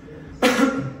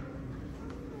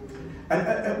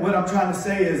 What I'm trying to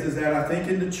say is that I think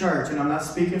in the church, and I'm not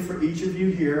speaking for each of you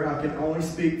here, I can only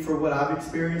speak for what I've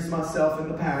experienced myself in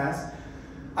the past.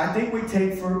 I think we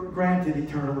take for granted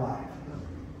eternal life.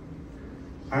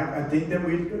 I think that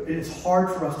it's hard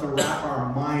for us to wrap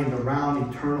our mind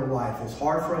around eternal life. It's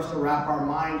hard for us to wrap our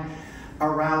mind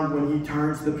around when he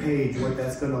turns the page, what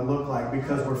that's going to look like,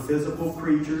 because we're physical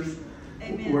creatures.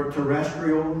 Amen. We're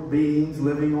terrestrial beings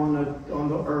living on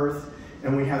the earth.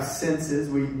 And we have senses.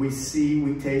 We see,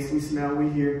 we taste, we smell, we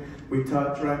hear, we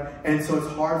touch, right? And so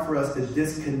it's hard for us to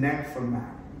disconnect from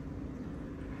that.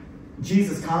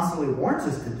 Jesus constantly warns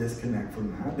us to disconnect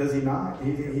from that, does he not?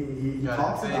 He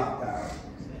talks about that.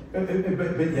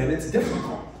 But yet it's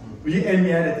difficult. And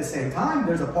yet at the same time,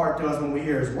 there's a part to us when we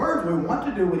hear his words, we want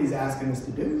to do what he's asking us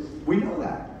to do. We know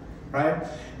that, right?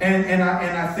 And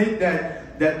I think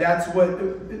that's what,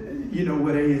 you know,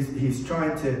 what he's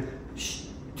trying to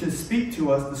speak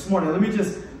to us this morning. Let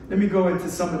me go into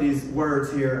some of these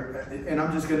words here, and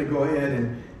I'm just going to go ahead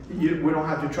and we don't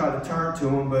have to try to turn to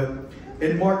them, but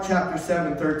in Mark chapter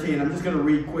 7:13, I'm just going to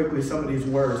read quickly some of these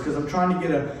words, because I'm trying to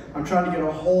get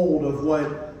a hold of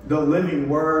what the living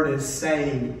word is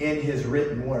saying in his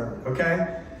written word.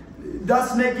 Okay,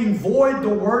 thus making void the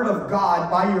word of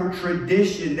God by your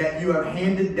tradition that you have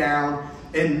handed down,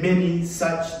 and many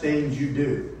such things you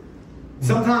do.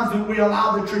 Sometimes we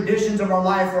allow the traditions of our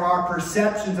life, or our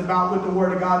perceptions about what the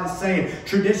Word of God is saying,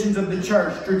 traditions of the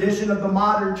church, tradition of the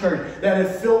modern church, that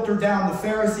have filtered down. The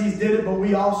Pharisees did it, but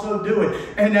we also do it.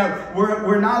 And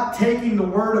we're not taking the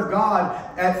Word of God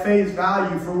at face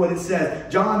value for what it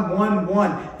says. John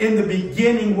 1:1, in the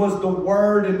beginning was the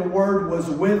Word, and the Word was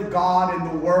with God,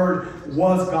 and the Word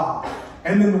was God.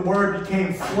 And then the Word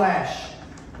became flesh.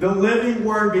 The living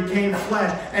word became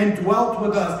flesh and dwelt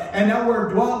with us. And that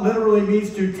word dwelt literally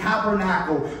means to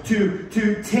tabernacle,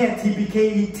 to tent.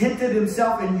 He tented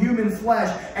himself in human flesh,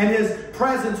 and his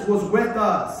presence was with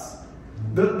us.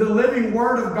 The living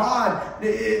word of God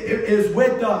is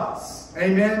with us.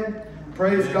 Amen.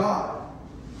 Praise God.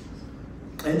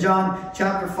 In John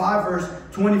chapter 5 verse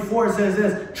 24 it says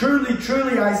this, truly,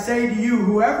 truly I say to you,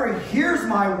 whoever hears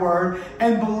my word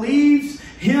and believes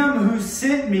him who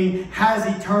sent me has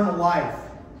eternal life.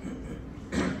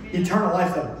 Eternal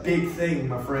life is a big thing,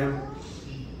 my friend.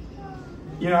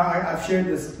 You know, I've shared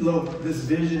this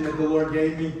vision that the Lord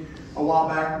gave me a while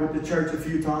back with the church a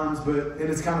few times, and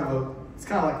it's kind of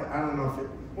like, I don't know if it,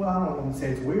 well, I don't want to say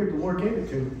it's weird. The Lord gave it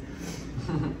to me,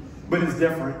 but it's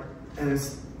different, and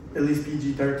it's at least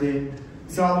PG-13.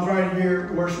 So I was right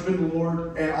here worshiping the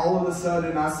Lord, and all of a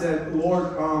sudden I said, Lord,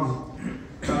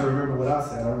 I don't remember what I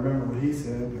said. I remember what he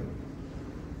said.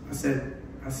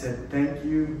 I said, thank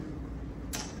you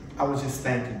I was just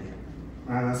thanking him.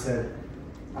 And I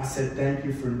said, thank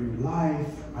you for new life.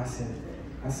 I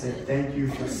said, thank you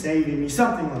for saving me.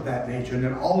 Something of that nature. And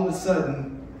then all of a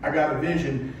sudden, I got a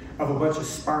vision of a bunch of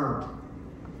sperm.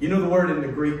 You know the word in the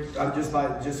Greek, just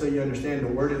so you understand, the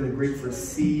word in the Greek for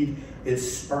seed is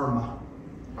sperma.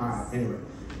 All right, anyway.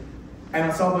 And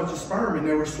I saw a bunch of sperm, and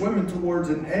they were swimming towards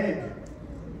an egg.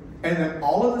 And then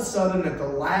all of a sudden, at the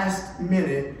last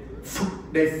minute,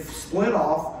 they split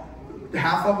off.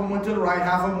 Half of them went to the right,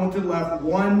 half of them went to the left.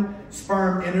 One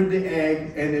sperm entered the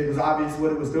egg, and it was obvious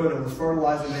what it was doing. It was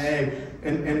fertilizing the egg.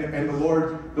 And the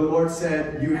Lord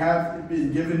said, you have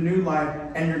been given new life,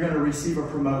 and you're going to receive a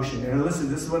promotion. And listen,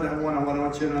 this is what I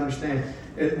want you to understand.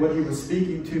 What he was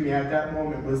speaking to me at that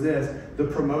moment was this. The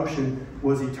promotion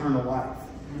was eternal life.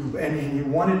 And he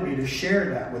wanted me to share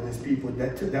that with his people,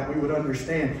 that we would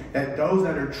understand that those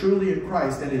that are truly in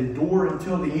Christ, that endure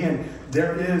until the end,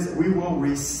 we will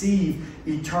receive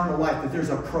eternal life. That there's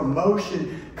a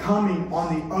promotion coming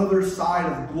on the other side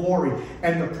of glory.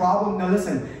 And the problem, now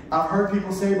listen, I've heard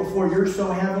people say before, you're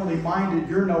so heavenly minded,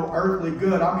 you're no earthly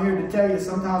good. I'm here to tell you,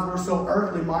 sometimes we're so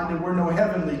earthly minded, we're no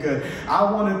heavenly good. I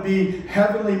want to be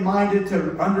heavenly minded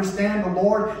to understand the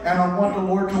Lord, and I want the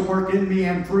Lord to work in me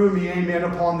and through me, amen,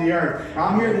 upon the earth.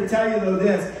 I'm here to tell you, though,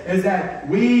 this is that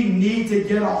we need to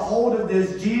get a hold of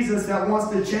this Jesus that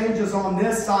wants to change us on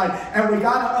this side. And we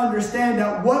got to understand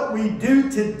that what we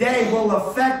do today will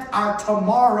affect our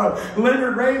tomorrow.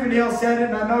 Leonard Ravenhill said it,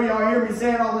 and I know y'all hear me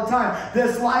say it all the time.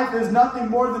 This life is nothing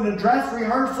more than a dress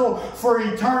rehearsal for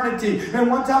eternity. And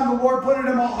one time the Lord put it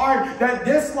in my heart that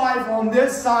this life on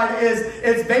this side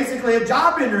it's basically a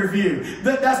job interview.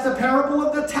 That's the parable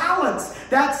of the talents.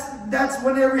 That's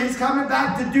whenever he's coming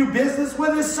back to do business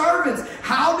with his servants.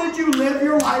 How did you live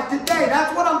your life today?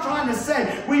 That's what I'm trying to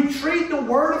say. We treat the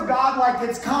Word of God like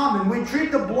it's common. We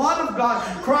treat the blood of God,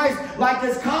 Christ, like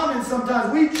it's common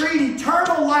sometimes. We treat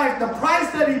eternal life, the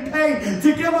price that he paid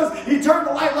to give us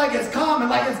eternal life, like it's common,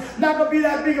 like it's not going to be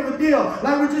that big of a deal.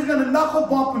 Like we're just going to knuckle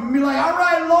bump him and be like, all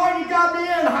right, Lord, you got me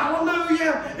in.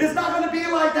 Hallelujah. It's not going to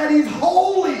be like that. He's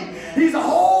holy. He's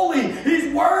holy.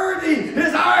 He's worthy.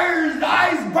 His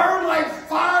eyes burn like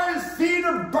fire. His feet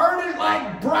are burning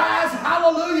like brass.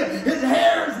 Hallelujah. His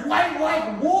hair is white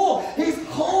like wool. He's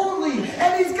holy.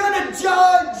 And he's going to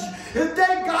judge. And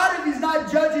thank God if he's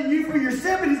not judging you for your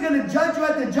sin, but he's going to judge you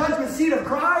at the judgment seat of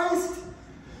Christ.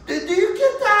 Do you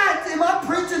get that? Am I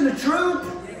preaching the truth?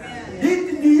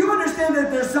 Do you understand that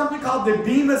there's something called the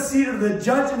bema seat, of the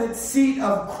judgment seat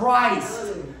of Christ?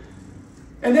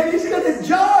 And then he's going to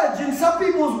judge. And some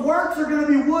people's works are going to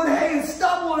be wood, hay, and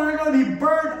stubble, and they're going to be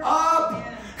burned up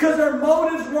because their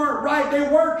motives weren't right. They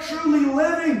weren't truly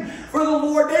living for the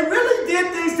Lord. They really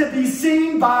did things to be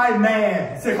seen by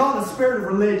man. It's called the spirit of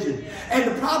religion. And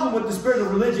the problem with the spirit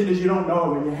of religion is you don't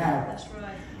know it when you have it.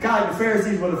 God, the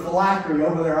Pharisees with a phylactery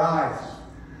over their eyes.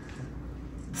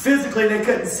 Physically, they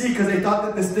couldn't see because they thought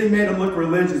that this thing made them look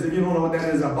religious. If you don't know what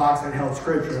that is, a box that held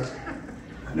scripture.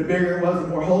 And the bigger it was, the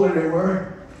more holy they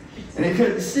were. And they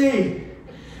couldn't see.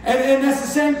 And that's the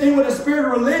same thing with the spirit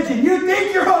of religion. You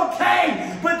think you're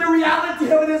okay, but the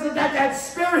reality of it is that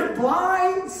spirit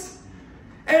blinds.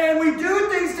 And we do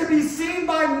things to be seen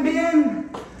by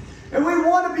men. And we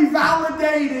want to be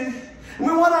validated. We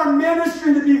want our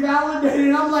ministry to be validated.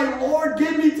 And I'm like, Lord,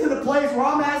 get me to the place where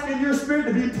I'm asking your spirit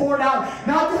to be poured out.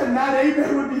 Not that Matt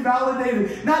Hebert would be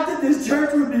validated. Not that this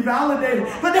church would be validated.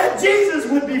 But that Jesus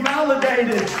would be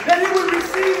validated. That he would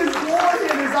receive his glory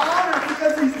and his honor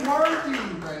because he's worthy.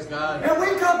 Praise God. And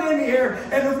we come in here,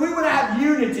 and if we would have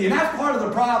unity, and that's part of the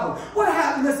problem. What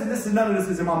happened? Listen, none of this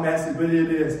is in my message, but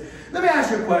it is. Let me ask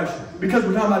you a question. Because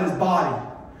we're talking about his body.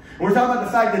 We're talking about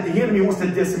the fact that the enemy wants to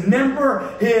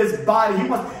dismember his body. He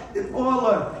wants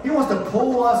to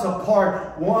pull us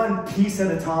apart one piece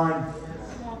at a time.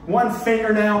 One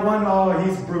fingernail,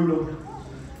 he's brutal.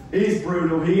 He's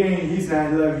brutal. He's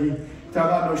not lovely. Talk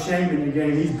about no shame in your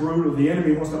game. He's brutal. The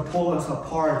enemy wants to pull us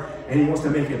apart, and he wants to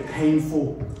make it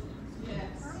painful.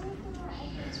 Yes.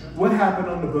 What happened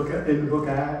in the book of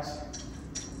Acts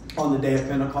on the day of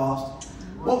Pentecost?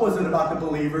 What was it about the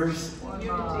believers?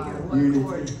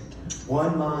 Unity.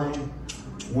 One mind,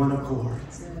 one accord.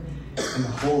 And the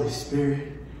Holy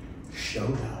Spirit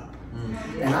showed up.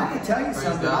 And I can tell you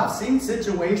something. I've seen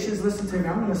situations, listen to me,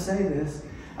 I'm going to say this.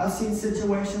 I've seen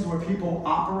situations where people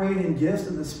operate in gifts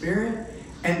of the Spirit,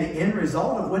 and the end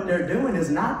result of what they're doing is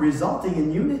not resulting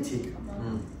in unity.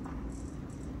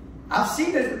 I've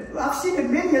seen it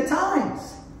many a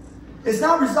times. It's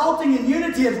not resulting in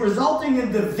unity, it's resulting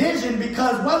in division,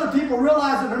 because whether people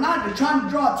realize it or not, they're trying to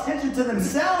draw attention to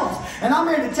themselves. And I'm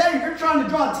here to tell you, if you're trying to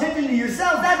draw attention to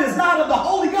yourself, that is not of the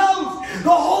Holy Ghost. The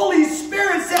Holy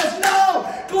Spirit says, no,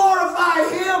 glorify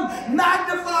Him,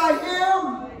 magnify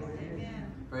Him.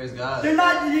 Praise God. They're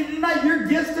not your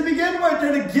gifts to begin with.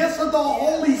 They're the gifts of the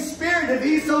Holy Spirit if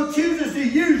He so chooses to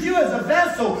use you as a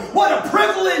vessel. What a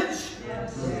privilege!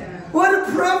 What a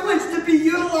privilege to be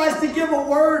utilized to give a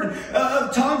word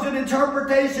of tongues and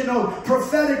interpretation, a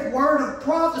prophetic word of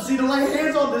prophecy, to lay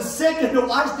hands on the sick and to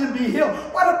watch them be healed.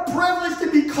 What a privilege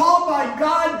to be called by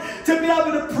God to be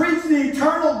able to preach the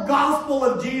eternal gospel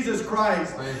of Jesus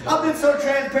Christ. I've been so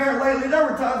transparent lately. There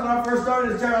were times when I first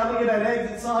started this church, I look at that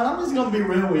exit sign. I'm just going to be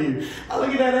real with you. I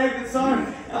look at that exit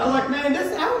sign, and I'm like, man,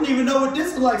 I don't even know what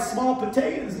this is, like small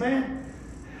potatoes, man.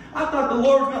 I thought the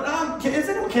Lord was going to... Is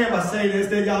it okay if I say this?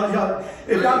 That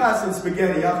if y'all got some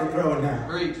spaghetti, y'all can throw it down.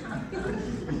 Preach.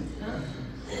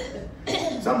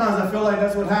 Sometimes I feel like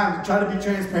that's what happens. I try to be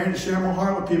transparent and share my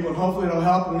heart with people, and hopefully it'll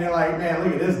help them. They're like, man,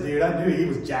 look at this dude. I knew he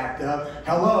was jacked up.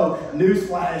 Hello,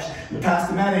 newsflash.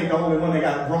 Pastor Matt ain't the only one that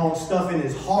got wrong stuff in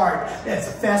his heart that's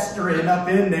festering up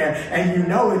in there. And you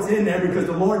know it's in there because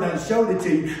the Lord done showed it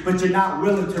to you, but you're not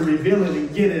willing to reveal it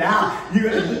and get it out. You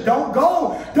don't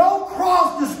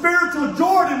cross the spiritual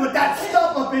Jordan with that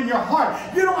stuff up in your heart.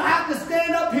 You don't have to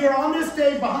stand up here on this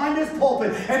stage behind this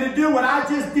pulpit and to do what I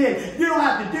just did. You don't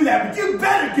have to do that, but you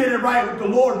better get it right with the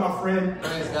Lord, my friend.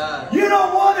 Praise God. You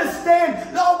don't want to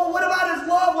stand, no, but what about His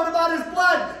love? What about His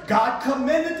blood? God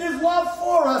commended His love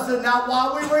for us, and now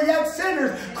while we were yet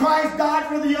sinners, Christ died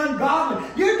for the ungodly.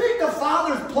 You think the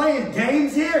Father's playing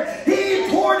games here? He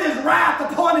poured His wrath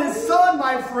upon His Son,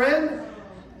 my friend.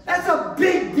 That's a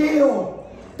big deal.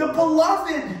 The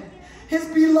beloved, His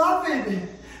beloved,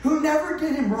 who never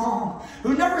did Him wrong,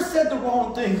 who never said the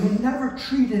wrong thing, who never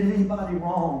treated anybody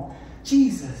wrong.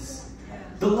 Jesus,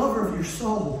 the lover of your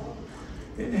soul.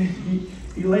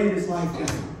 He laid His life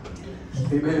down.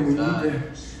 Amen. We need to,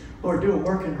 Lord, do a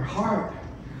work in our heart.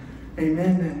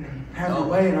 Amen. And have your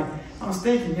way. And I was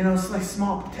thinking, it's like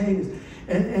small potatoes.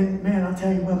 And man, I'll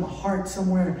tell you what, my heart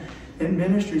somewhere in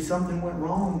ministry, something went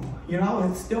wrong.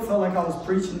 It still felt like I was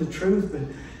preaching the truth, but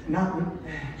not.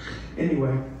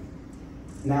 Anyway,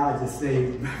 now I just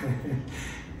say,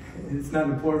 it's not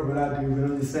important what I do, but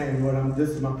I'm just saying, Lord, this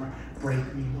is my prayer.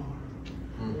 Break me, Lord.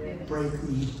 Break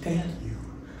me. Thank you.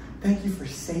 Thank you for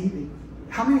saving.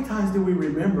 How many times do we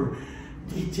remember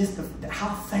how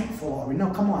thankful are we? No,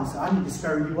 come on, so I need to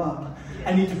stir you up.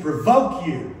 I need to provoke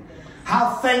you.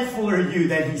 How thankful are you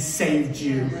that He saved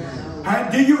you?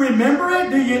 Right? Do you remember it?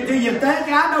 Do you thank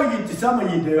Him? I know some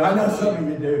of you do. I know some of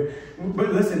you do.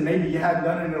 But listen, maybe you haven't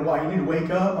done it in a while. You need to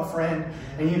wake up, my friend,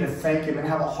 and you need to thank Him and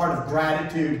have a heart of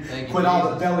gratitude. Quit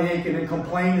all the belly aching and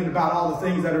complaining about all the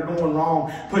things that are going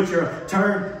wrong.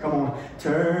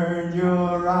 Turn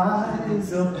your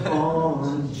eyes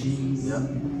upon Jesus.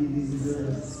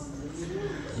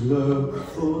 Look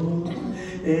full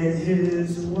in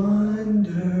His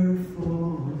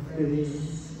wonderful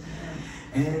face,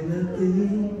 and the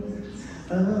things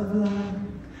of life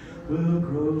will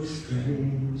grow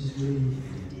strangely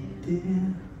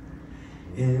dim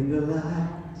in the light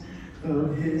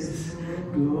of His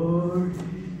glory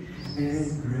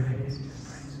and grace.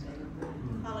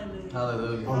 Hallelujah.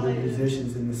 Hallelujah. All the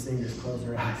musicians and the singers close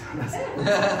their eyes.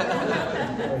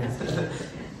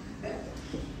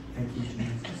 Thank you,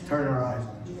 Jesus. Turn our eyes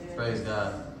on you. Praise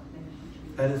God.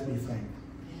 Let us be thankful.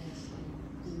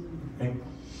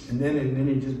 And then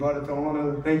He just brought it to one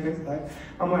other thing.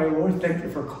 I'm like, Lord, thank you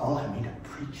for calling me to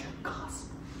preach your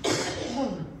gospel.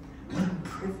 What a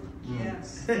privilege.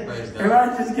 Yes. And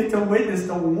I just get to witness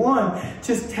to one,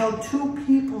 just tell two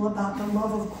people about the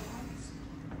love of Christ.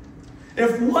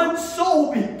 If one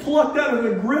soul be plucked out of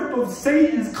the grip of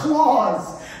Satan's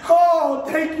claws, oh,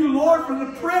 thank you, Lord, for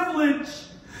the privilege.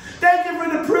 Thank you for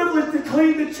the privilege to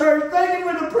clean the church. Thank you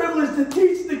for the privilege to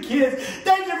teach the kids.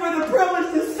 Thank you for the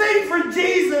privilege to sing for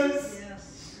Jesus.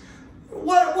 Yes.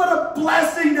 What a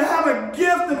blessing to have a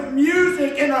gift of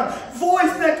music and a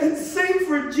voice that can sing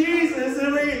for Jesus.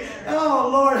 Oh,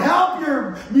 Lord, help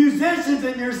your musicians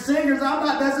and your singers. I'm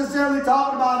not necessarily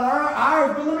talking about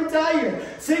ours, but let me tell you,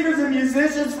 singers and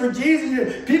musicians for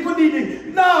Jesus, people need to,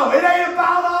 no, it ain't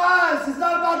about us. It's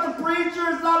not about the preacher.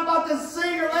 It's not about the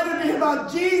singer. Let it be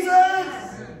about Jesus.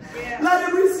 Yeah. Let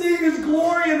him receive His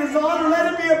glory and His honor.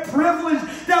 Let it be a privilege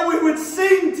that we would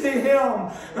sing to Him.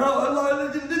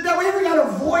 That we even got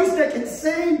a voice that can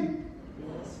sing.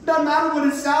 Doesn't matter what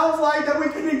it sounds like, that we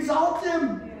can exalt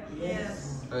Him.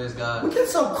 Yes. Praise God. We get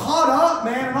so caught up,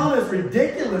 man, in all this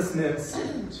ridiculousness.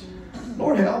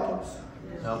 Lord, help us.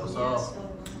 Help us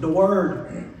all. The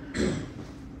Word.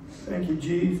 Thank you,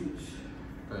 Jesus.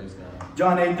 Praise God.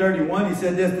 John 8:31, he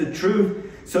said this, the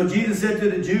truth. So Jesus said to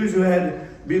the Jews who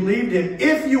had believed him,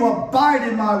 if you abide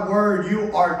in my word,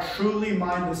 you are truly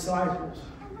my disciples.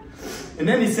 And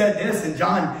then he said this in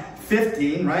John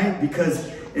 15, right? Because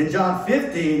in John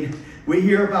 15, we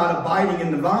hear about abiding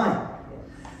in the vine,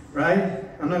 right?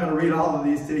 I'm not going to read all of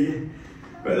these to you.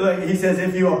 But look, he says,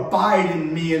 if you abide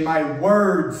in me and my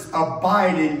words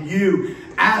abide in you,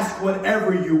 ask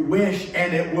whatever you wish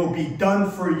and it will be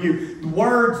done for you. The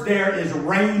words there is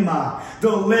rhema, the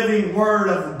living word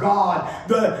of God,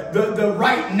 the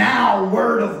right now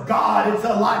word of God. It's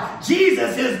alive.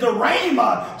 Jesus is the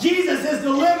rhema. Jesus is the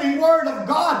living word of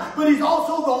God, but he's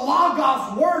also the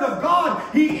logos word of God.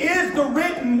 He is the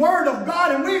written word of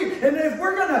God. And if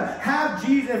we're going to have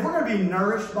Jesus, if we're going to be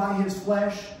nourished by his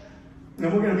flesh,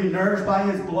 and we're going to be nourished by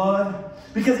his blood.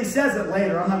 Because he says it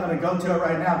later. I'm not going to go to it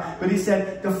right now. But he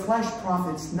said, the flesh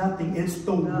profits nothing. It's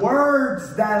the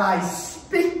words that I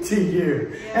speak to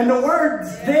you. Yes. And the words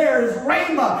there is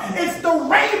rhema. It's the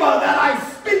rhema that I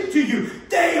speak to you.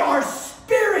 They are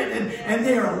spirit and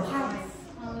they are life.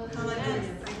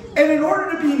 And in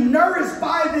order to be nourished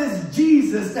by this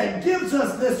Jesus that gives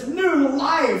us this new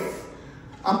life,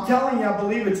 I'm telling you, I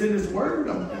believe it's in his word.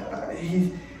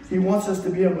 He wants us to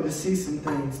be able to see some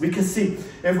things. Because see,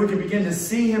 if we can begin to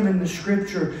see him in the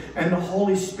scripture and the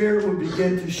Holy Spirit would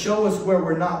begin to show us where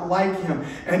we're not like him.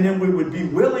 And then we would be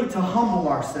willing to humble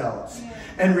ourselves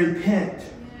and repent.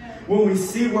 When we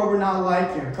see where we're not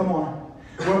like him, come on.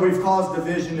 Where we've caused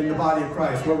division in the body of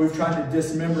Christ. Where we've tried to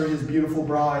dismember his beautiful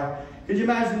bride. Could you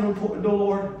imagine the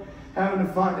Lord having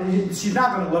to find... She's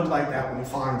not going to look like that when he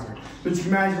finds her. But you can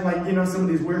imagine, like, you know, some of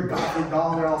these weird gothic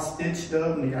dolls, they're all stitched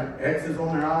up and they got X's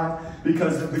on their eyes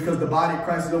because the body of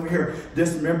Christ is over here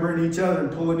dismembering each other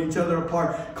and pulling each other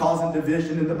apart, causing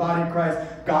division in the body of Christ,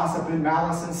 gossip and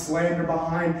malice and slander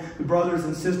behind the brothers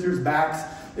and sisters' backs.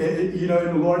 You know,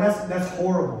 in the Lord, that's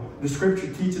horrible. The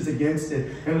scripture teaches against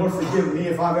it. And Lord, forgive me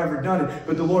if I've ever done it.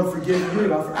 But the Lord forgive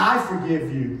you. I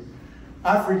forgive you.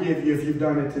 I forgive you if you've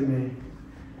done it to me.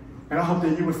 And I hope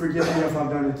that you would forgive me if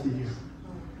I've done it to you.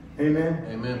 Amen?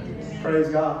 Amen. Praise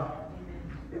God.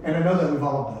 And I know that we've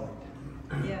all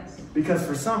done it. Yes. Because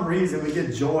for some reason we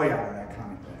get joy out of that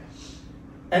kind of thing.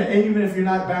 And even if you're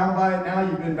not bound by it now,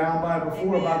 you've been bound by it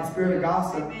before, by the spirit of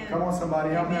gossip. Amen. Come on, somebody,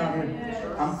 help me out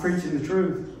here. I'm preaching the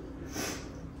truth.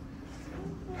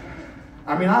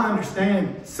 I mean, I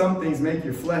understand some things make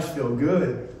your flesh feel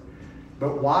good.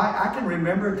 But why? I can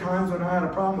remember times when I had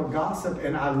a problem with gossip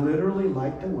and I literally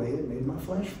liked the way it made my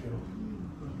flesh feel.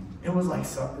 It was like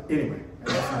something. Anyway,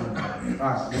 that's not important. All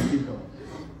right, let's keep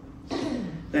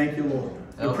going. Thank you, Lord.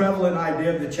 The prevalent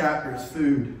idea of the chapter is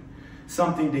food,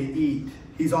 something to eat.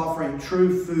 He's offering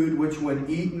true food, which when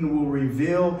eaten will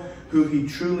reveal who he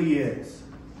truly is.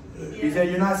 He said,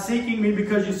 you're not seeking me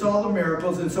because you saw the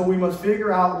miracles, and so we must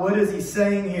figure out what is he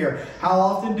saying here. How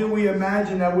often do we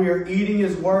imagine that we are eating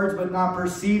his words but not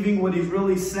perceiving what he's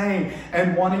really saying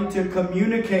and wanting to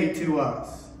communicate to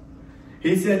us?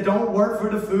 He said, don't work for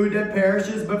the food that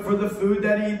perishes, but for the food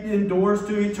that he endures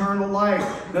to eternal life.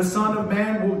 The Son of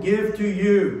Man will give to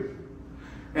you.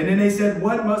 And then they said,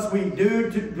 what must we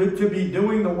do to be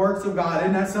doing the works of God?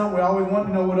 Isn't that something we always want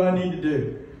to know what I need to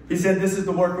do? He said, this is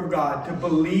the work of God, to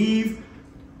believe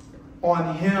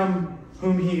on him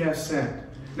whom he has sent.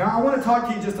 Now, I want to talk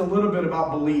to you just a little bit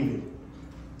about believing.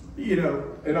 You know,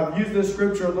 and I've used this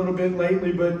scripture a little bit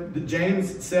lately, but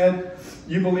James said,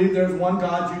 you believe there's one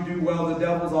God, you do well. The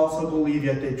devils also believe,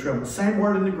 yet they tremble. Same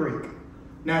word in the Greek.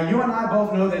 Now, you and I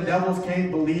both know that devils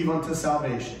can't believe unto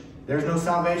salvation. There's no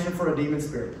salvation for a demon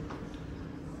spirit.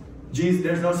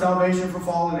 There's no salvation for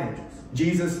fallen angels.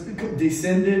 Jesus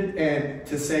descended and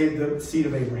to save the seed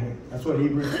of Abraham. That's what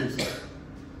Hebert 2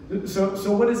 says.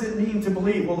 So what does it mean to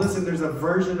believe? Well, listen, there's a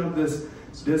version of this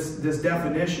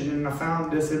definition, and I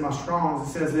found this in my Strong's.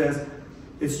 It says this.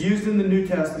 It's used in the New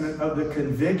Testament of the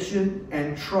conviction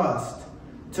and trust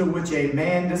to which a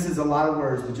man, this is a lot of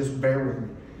words, but just bear with me.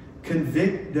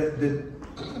 The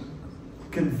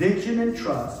conviction and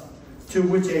trust to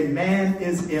which a man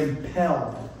is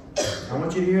impelled. I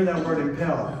want you to hear that word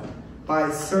impelled. By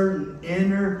a certain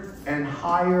inner and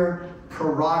higher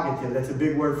prerogative. That's a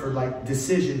big word for like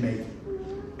decision making.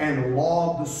 And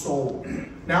law of the soul.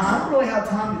 Now, I don't really have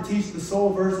time to teach the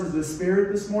soul versus the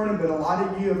spirit this morning, but a lot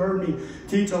of you have heard me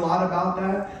teach a lot about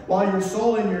that. While your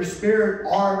soul and your spirit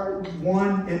are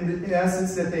one in the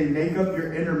essence that they make up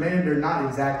your inner man, they're not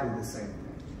exactly the same.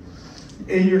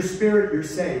 In your spirit, you're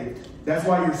saved. That's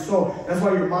why your soul, that's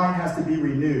why your mind has to be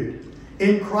renewed.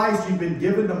 In Christ, you've been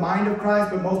given the mind of Christ,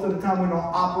 but most of the time we don't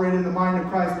operate in the mind of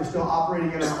Christ. We're still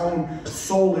operating in our own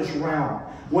soulish realm.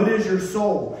 What is your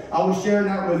soul? I was sharing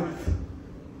that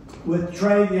with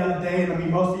Trey the other day, and I mean,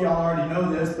 most of y'all already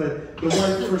know this, but the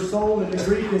word for soul in the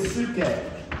Greek is suke.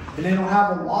 And they don't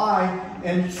have a Y,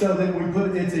 and so then we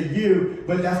put it into U,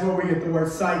 but that's where we get the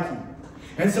word psyche.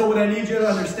 And so what I need you to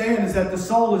understand is that the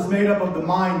soul is made up of the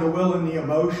mind, the will, and the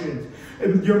emotions.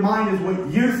 Your mind is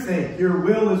what you think. Your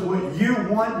will is what you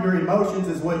want. Your emotions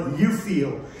is what you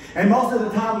feel. And most of the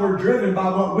time we're driven by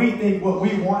what we think, what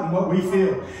we want, and what we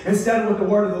feel, instead of what the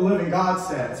Word of the living God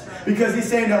says. Because He's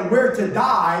saying that we're to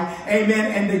die,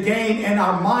 amen, and to gain, and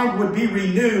our mind would be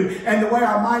renewed. And the way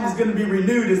our mind is going to be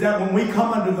renewed is that when we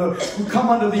come under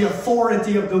the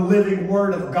authority of the living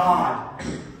Word of God.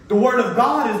 The Word of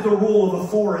God is the rule of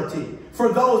authority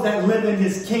for those that live in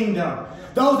His kingdom.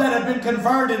 Those that have been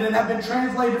converted and have been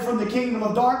translated from the kingdom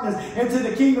of darkness into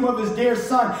the kingdom of His dear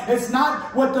Son. It's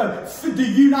not what the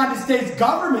United States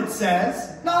government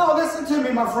says. No, listen to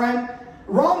me, my friend.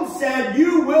 Rome said,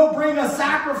 you will bring a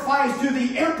sacrifice to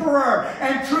the emperor.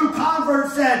 And true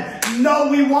converts said, no,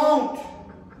 we won't.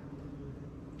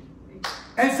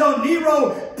 And so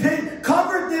Nero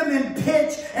covered them in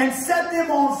pitch and set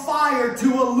them on fire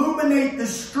to illuminate the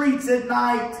streets at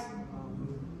night.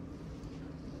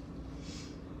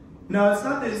 No,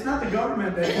 it's not the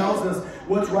government that tells us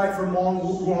what's right from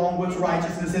wrong, what's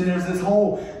righteousness. And there's this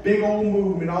whole big old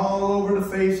movement all over the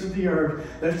face of the earth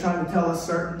that's trying to tell us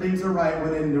certain things are right,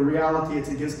 when in the reality it's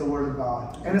against the Word of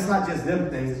God. And it's not just them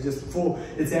things, it's just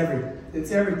it's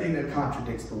everything that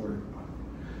contradicts the Word of God.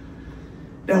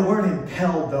 That word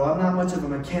impelled, though, I'm not much of a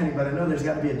mechanic, but I know there's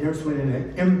got to be a difference between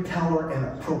an impeller and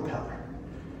a propeller.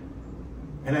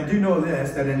 And I do know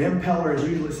this, that an impeller is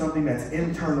usually something that's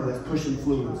internal, that's pushing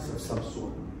fluids of some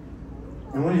sort.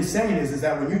 And what he's saying is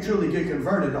that when you truly get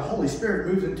converted, the Holy Spirit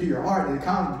moves into your heart, and it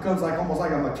kind of becomes almost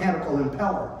like a mechanical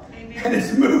impeller. Amen. And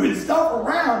it's moving stuff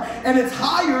around, and it's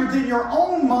higher than your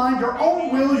own mind, your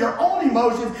own will, your own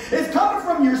emotions. It's coming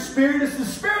from your spirit. It's the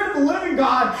Spirit of the living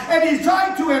God, and He's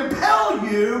trying to impel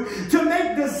you to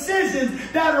make decisions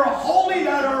that are holy,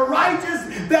 that are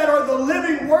righteous, that are the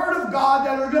living Word of God,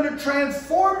 that are going to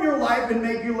transform your life and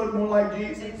make you look more like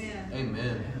Jesus. Amen.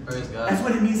 Amen. Praise God. That's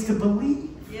what it means to believe.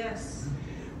 Yes.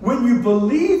 When you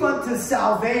believe unto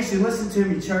salvation, listen to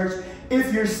me, church.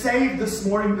 If you're saved this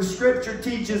morning, the Scripture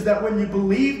teaches that when you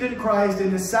believed in Christ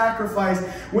and His sacrifice,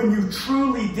 when you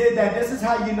truly did that, this is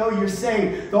how you know you're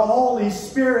saved. The Holy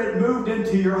Spirit moved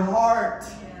into your heart.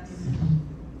 Yes.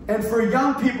 And for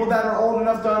young people that are old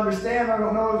enough to understand, I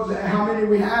don't know how many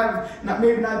we have,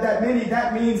 maybe not that many,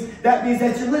 that means that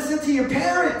you listen to your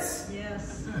parents.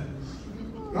 Yes.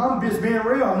 I'm just being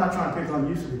real. I'm not trying to pick on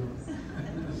you, sweetheart.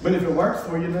 But if it works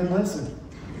for you, then listen.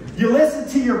 You listen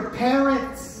to your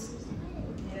parents.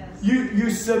 Yes. You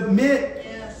submit.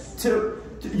 Yes.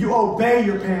 You obey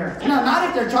your parents. Now, not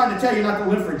if they're trying to tell you not to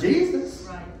live for Jesus.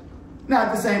 Right. Now,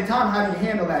 at the same time, how do you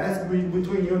handle that? That's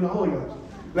between you and the Holy Ghost.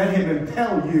 Let Him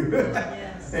impel you.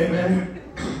 Yes. Amen.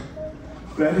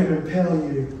 Let Him impel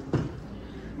you.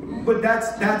 But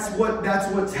that's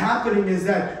what's happening, is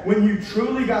that when you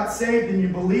truly got saved and you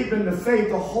believed in the faith,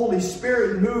 the Holy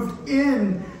Spirit moved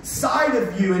inside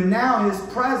of you, and now His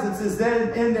presence is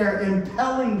then in there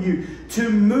impelling you to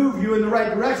move you in the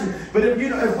right direction. But if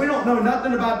we don't know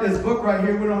nothing about this book right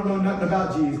here, we don't know nothing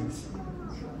about Jesus.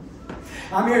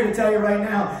 I'm here to tell you right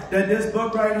now that this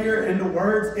book right here and the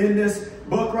words in this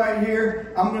book right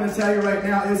here, I'm going to tell you right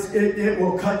now, it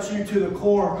will cut you to the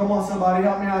core. Come on, somebody,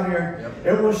 help me out here.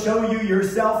 Yep. It will show you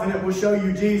yourself, and it will show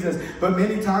you Jesus. But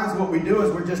many times what we do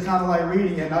is we're just kind of like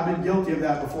reading it, and I've been guilty of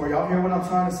that before. Y'all hear what I'm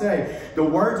trying to say? The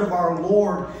words of our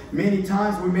Lord, many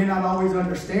times we may not always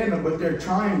understand them, but they're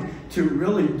trying to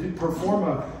really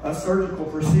perform a surgical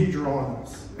procedure on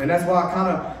us. And that's why I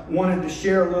kind of wanted to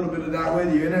share a little bit of that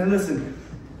with you. And then listen,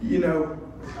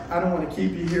 I don't want to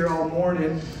keep you here all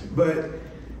morning, but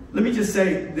let me just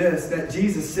say this, that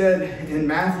Jesus said in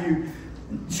Matthew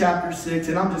chapter 6,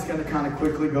 and I'm just going to kind of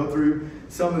quickly go through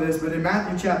some of this, but in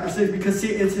Matthew chapter 6, because see,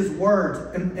 it's His words.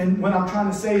 And what I'm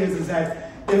trying to say is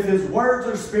that if His words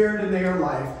are spirit and they are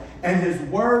life, and His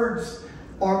words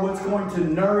are what's going to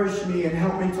nourish me and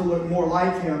help me to look more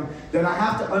like Him, then I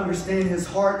have to understand His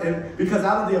heart. And because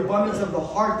out of the abundance of the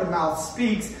heart, the mouth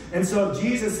speaks. And so if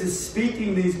Jesus is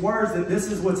speaking these words, then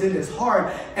this is what's in His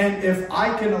heart. And if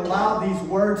I can allow these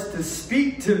words to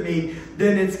speak to me,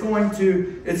 then it's going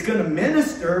to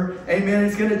minister, amen,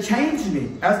 it's going to change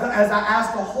me. As I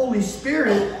ask the Holy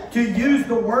Spirit to use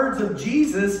the words of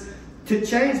Jesus to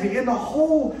change me. In the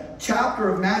whole chapter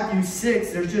of Matthew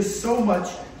 6, there's just so much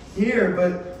here,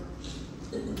 but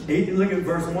Look at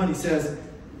verse 1. He says,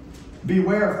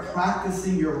 beware of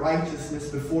practicing your righteousness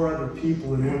before other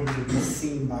people in order to be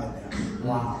seen by them.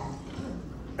 Wow.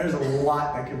 There's a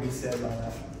lot that can be said by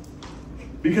that.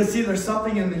 Because, see, there's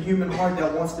something in the human heart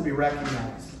that wants to be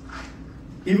recognized.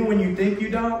 Even when you think you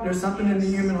don't, there's something in the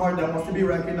human heart that wants to be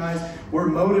recognized. We're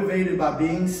motivated by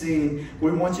being seen.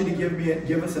 We want you to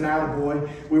give us an attaboy.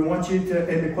 We want you to,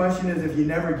 and the question is, if you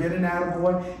never get an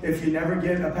attaboy, if you never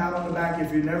get a pat on the back,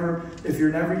 if you're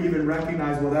never even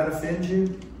recognized, will that offend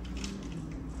you?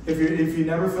 If you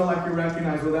never feel like you're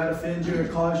recognized, will that offend you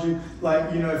and cause you,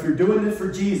 like, you know, if you're doing it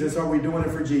for Jesus, are we doing it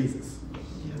for Jesus?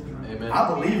 Amen. I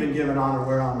believe in giving honor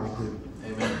where honor is due.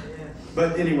 Amen.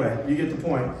 But anyway, you get the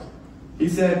point. He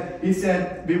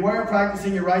said, beware of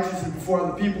practicing your righteousness before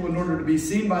other people in order to be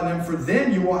seen by them, for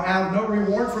then you will have no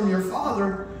reward from your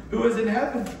Father who is in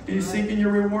heaven. He's seeking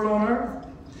your reward on earth.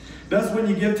 Thus, when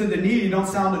you give to the needy, don't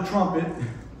sound a trumpet.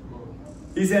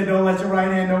 He said, don't let your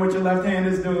right hand know what your left hand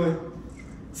is doing.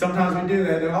 Sometimes we do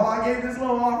that. Oh, I gave this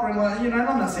little offering. You know,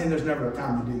 I'm not saying there's never a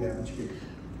time to do that, but you do.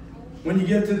 When you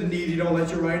give to the needy, don't let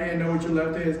your right hand know what your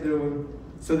left hand is doing,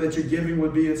 so that your giving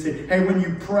would be in secret. Hey, when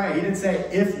you pray, he didn't say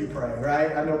if you pray,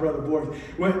 right? I know Brother Borges.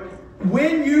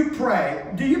 When you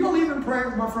pray, do you believe in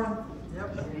prayer, my friend?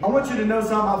 Yep. I want you to know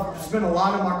something. I've spent a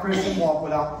lot of my Christian walk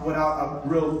without a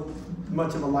real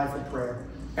much of a life of prayer.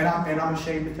 And I'm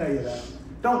ashamed to tell you that.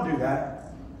 Don't do that.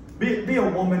 Be a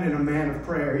woman and a man of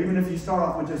prayer. Even if you start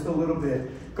off with just a little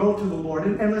bit. Go to the Lord.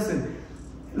 And listen,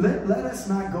 let us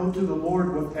not go to the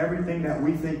Lord with everything that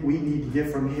we think we need to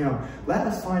get from Him. Let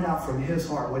us find out from His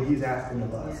heart what He's asking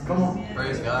of us. Come on.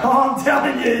 Praise God. Oh, I'm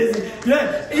telling you.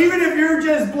 Yeah, even if you're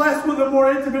just blessed with a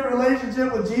more intimate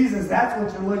relationship with Jesus, that's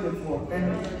what you're looking for.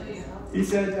 And he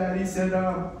said that. He said,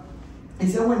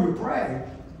 when you pray,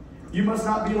 you must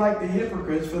not be like the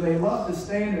hypocrites, for they love to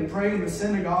stand and pray in the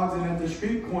synagogues and at the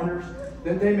street corners,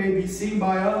 that they may be seen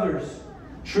by others.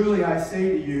 Truly I say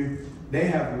to you, they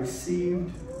have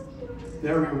received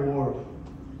their reward.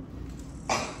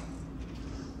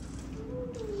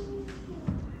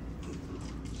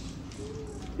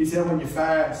 He said, when you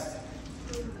fast,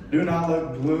 do not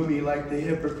look gloomy like the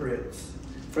hypocrites,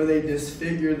 for they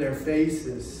disfigure their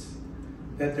faces,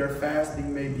 that their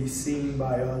fasting may be seen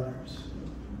by others.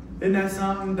 Isn't that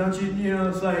something? Don't you,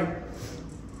 it's like...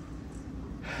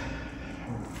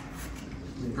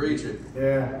 Preach it.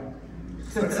 Yeah.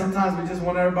 But sometimes we just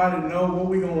want everybody to know what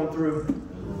we're going through.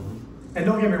 And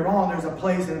don't get me wrong, there's a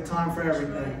place and a time for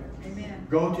everything. Amen.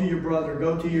 Go to your brother,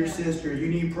 go to your sister. You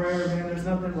need prayer, man, there's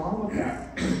nothing wrong with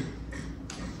that.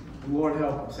 Lord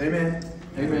help us. Amen.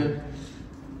 Amen.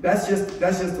 That's just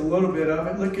a little bit of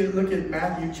it. Look at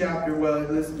Matthew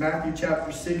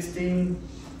chapter 16,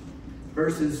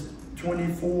 verses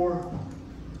 24.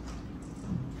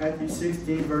 Matthew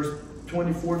 16, verse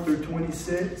 24 through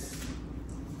 26.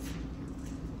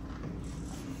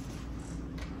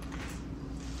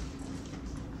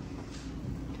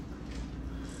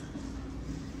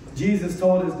 Jesus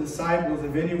told his disciples,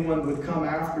 if anyone would come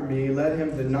after me, let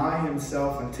him deny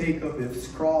himself and take up his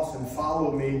cross and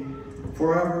follow me.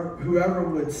 For whoever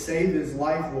would save his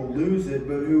life will lose it,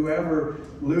 but whoever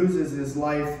loses his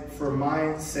life for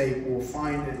my sake will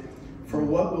find it. For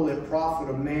what will it profit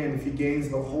a man if he gains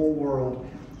the whole world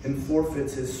and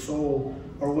forfeits his soul?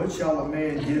 Or what shall a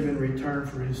man give in return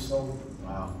for his soul?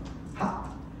 Wow.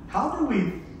 How do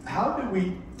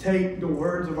we take the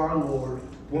words of our Lord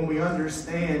when we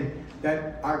understand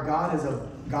that our God is a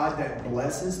God that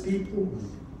blesses people?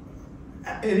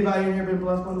 Anybody in here been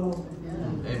blessed by the Lord?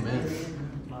 Yeah. Amen.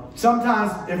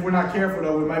 Sometimes, if we're not careful,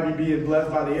 though, we might be being blessed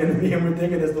by the enemy and we're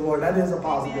thinking it's the Lord. That is a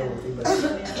possibility. But I'm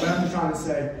just trying to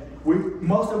say,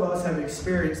 most of us have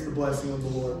experienced the blessing of the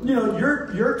Lord. You know,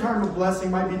 your term of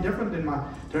blessing might be different than mine.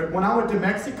 When I went to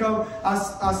Mexico,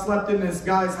 I slept in this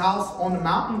guy's house on the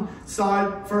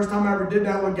mountainside. First time I ever did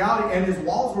that with Gaudi, and his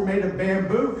walls were made of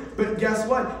bamboo. But guess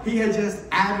what? He had just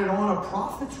added on a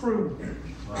prophet's room.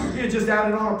 He had just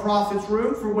added on a prophet's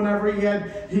room for whenever he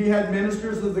had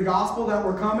ministers of the gospel that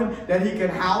were coming, that he could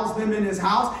house them in his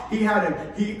house. He had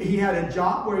a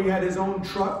job where he had his own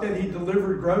truck that he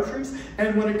delivered groceries.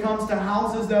 And when it comes to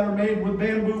houses that are made with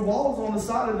bamboo walls on the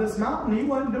side of this mountain, he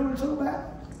wasn't doing so bad.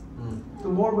 The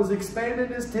Lord was expanding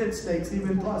his tent stakes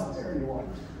even prosperity-wise.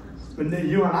 But then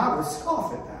you and I would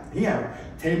scoff at that. He had a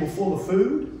table full of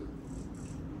food.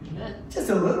 Just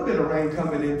a little bit of rain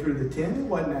coming in through the tent. It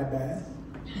wasn't that bad.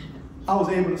 I was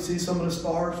able to see some of the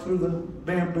stars through the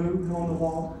bamboo on the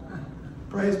wall.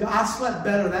 Praise God. I slept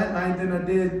better that night than I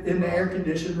did in the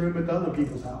air-conditioned room at the other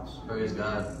people's house. Praise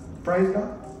God. Praise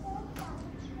God.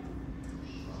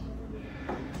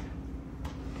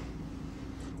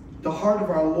 the heart of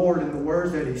our Lord and the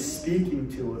words that he's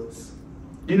speaking to us.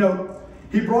 You know,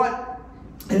 he brought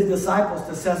his disciples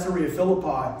to Caesarea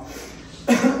Philippi.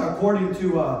 according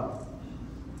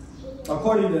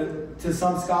to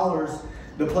some scholars,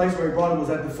 the place where he brought them was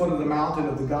at the foot of the mountain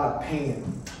of the god Pan.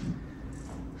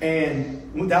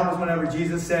 And that was whenever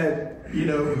Jesus said, you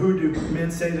know, who do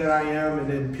men say that I am? And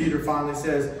then Peter finally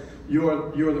says, you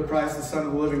are the Christ, the Son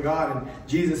of the living God. And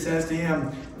Jesus says to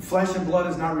him, flesh and blood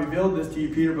has not revealed this to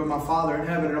you, Peter, but my Father in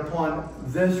heaven. And upon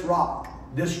this rock,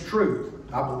 this truth,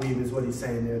 I believe is what he's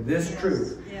saying there, this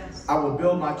truth, I will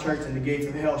build my church, and the gates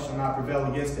of hell shall not prevail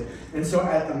against it. And so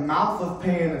at the mouth of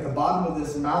Pan, at the bottom of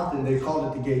this mountain, they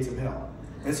called it the gates of hell.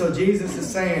 And so Jesus is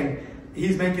saying,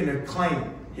 he's making a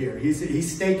claim here.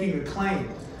 He's staking a claim.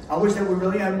 I wish that we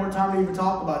really had more time to even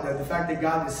talk about that. The fact that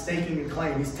God is staking a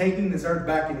claim. He's taking this earth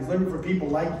back, and he's looking for people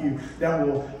like you that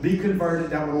will be converted,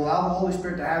 that will allow the Holy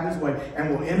Spirit to have his way, and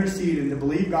will intercede and to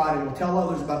believe God and will tell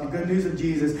others about the good news of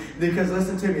Jesus. Because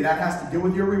listen to me, that has to do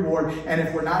with your reward. And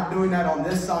if we're not doing that on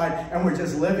this side, and we're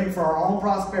just living for our own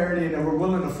prosperity, and we're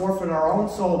willing to forfeit our own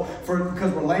soul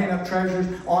because we're laying up treasures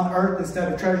on earth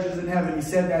instead of treasures in heaven. He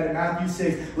said that in Matthew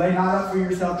 6. Lay not up for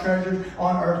yourself treasures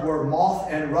on earth where moth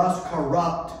and rust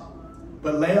corrupt,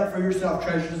 but lay up for yourself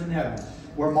treasures in heaven,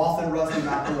 where moth and rust do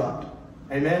not corrupt.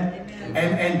 Amen?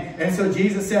 Amen. And so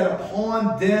Jesus said,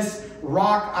 upon this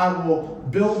rock I will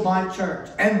build my church.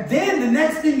 And then the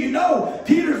next thing you know,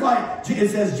 Peter's like,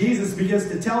 it says Jesus begins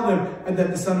to tell them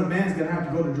that the Son of Man is going to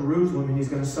have to go to Jerusalem, and he's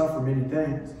going to suffer many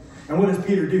things. And what does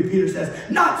Peter do? Peter says,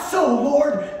 not so,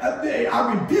 Lord.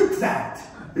 I rebuke that.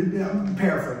 I'm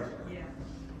paraphrasing. Yeah.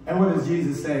 And what does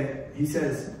Jesus say? He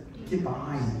says, get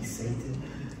behind me, Satan.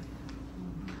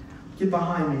 Get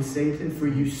behind me, Satan, for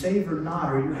you savor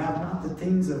not, or you have not the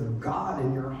things of God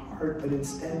in your heart, but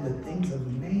instead the things of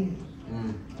man.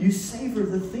 You savor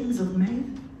the things of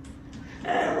man.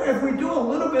 And if we do a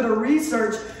little bit of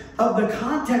research of the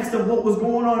context of what was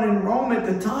going on in Rome at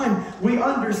the time, we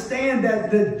understand that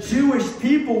the Jewish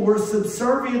people were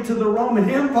subservient to the Roman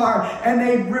Empire, and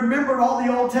they remembered all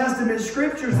the Old Testament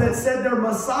scriptures that said their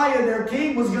Messiah, their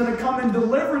King, was going to come and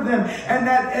deliver them, and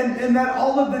that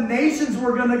all of the nations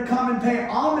were going to come and pay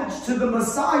homage to the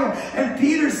Messiah. And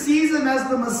Peter sees him as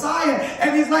the Messiah,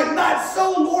 and he's like, not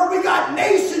so, Lord, we got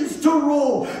nations to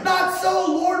rule. Not so,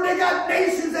 Lord, they got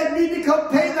nations that need to come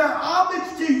pay their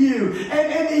homage to you.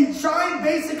 And he's trying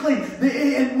basically,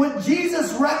 and what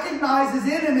Jesus recognizes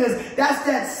in him is that's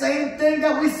that same thing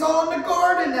that we saw in the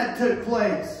garden that took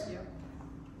place.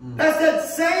 That's that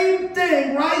same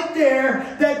thing right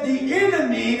there that the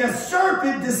enemy, the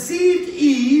serpent, deceived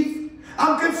Eve.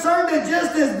 I'm concerned that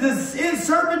just as the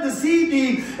serpent deceived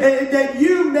Eve, that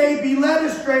you may be led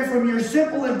astray from your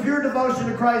simple and pure devotion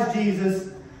to Christ Jesus.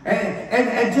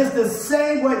 And just the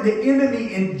same way the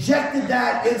enemy injected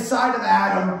that inside of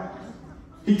Adam,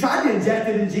 he tried to inject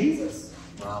it in Jesus.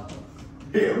 Wow.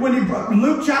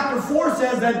 Luke chapter 4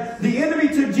 says that the enemy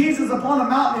took Jesus upon a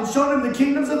mountain and showed him the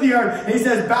kingdoms of the earth. And he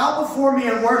says, bow before me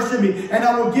and worship me, and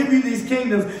I will give you these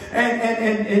kingdoms.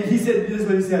 And he said, this is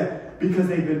what he said, because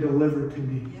they've been delivered to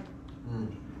me.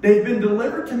 They've been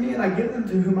delivered to me, and I give them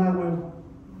to whom I will.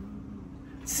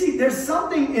 See, there's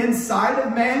something inside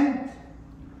of man.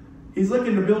 He's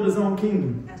looking to build his own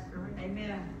kingdom. That's correct.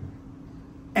 Amen.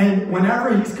 And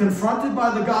whenever he's confronted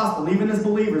by the gospel, even as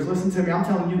believers, listen to me, I'm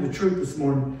telling you the truth this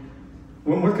morning.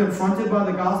 When we're confronted by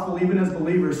the gospel, even as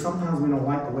believers, sometimes we don't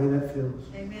like the way that feels.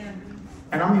 Amen.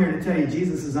 And I'm here to tell you,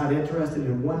 Jesus is not interested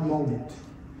in one moment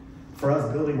for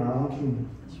us building our own kingdom.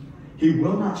 He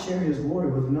will not share his glory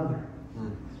with another.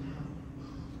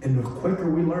 And the quicker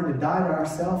we learn to die to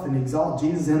ourselves and exalt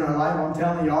Jesus in our life, I'm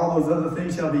telling you, all those other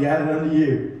things shall be added unto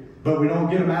you. But we don't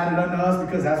get them added unto us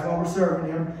because that's why we're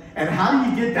serving him. And how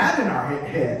do you get that in our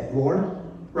head, Lord?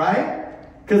 Right?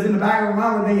 Because in the back of our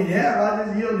mind, we're thinking, yeah, I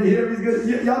just yield to him. He's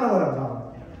good. Y'all know what I'm talking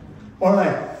about. Or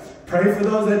like, pray for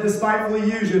those that despitefully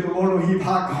use you. The Lord will heap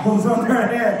hot coals on their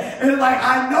head. And it's like,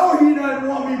 I know he doesn't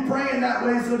want me praying that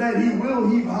way so that he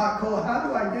will heap hot coals. How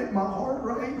do I get my heart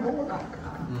right, Lord?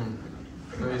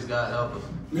 Praise God, help us.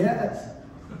 Yes.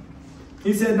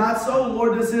 He said, not so,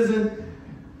 Lord, this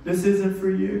isn't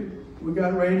for you. We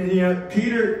got ready to,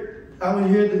 Peter, I would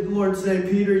hear the Lord say,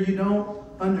 Peter, you don't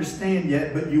understand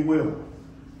yet, but you will.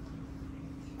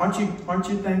 Aren't you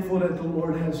thankful that the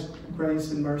Lord has grace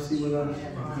and mercy with us?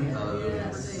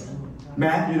 Yes.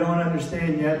 Matt, you don't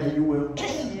understand yet, but you will.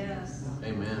 Yes.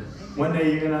 Amen. One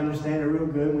day you're going to understand it real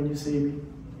good when you see me.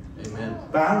 Amen.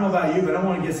 But I don't know about you, but I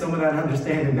want to get some of that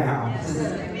understanding now. Yes.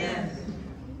 Amen.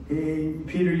 Hey,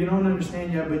 Peter, you don't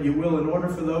understand yet, but you will. In order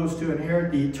for those to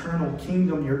inherit the eternal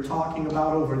kingdom you're talking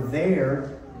about over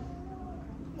there,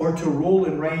 or to rule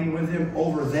and reign with him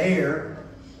over there,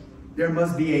 there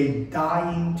must be a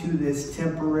dying to this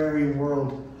temporary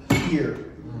world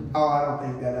here. Oh, I don't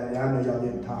think that. I know y'all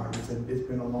getting tired. It's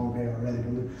been a long day already.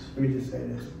 Let me just say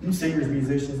this. You singers,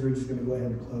 musicians, we're just going to go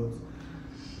ahead and close.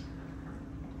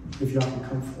 If y'all can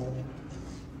come forward.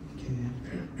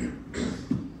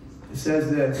 It says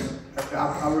this.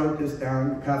 I wrote this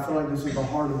down. I feel like this is the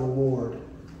heart of the Lord.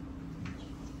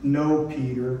 No,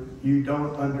 Peter, you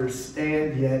don't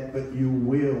understand yet, but you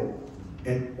will.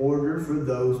 In order for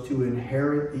those to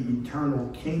inherit the eternal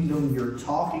kingdom you're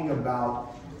talking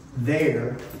about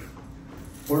there,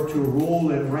 or to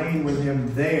rule and reign with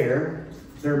him there,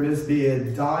 there must be a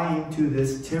dying to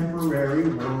this temporary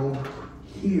world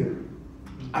here.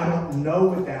 I don't know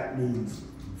what that means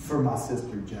for my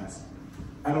sister Jess.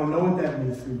 I don't know what that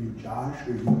means for you, Josh,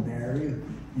 or you, Mary, or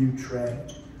you, Trey.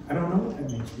 I don't know what that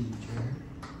means for you, Jerry.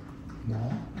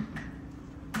 No.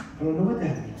 I don't know what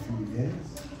that means for you, Dennis.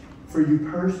 For you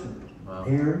personally. Wow.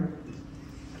 Aaron.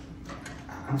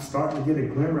 I'm starting to get a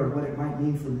glimmer of what it might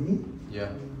mean for me. Yeah.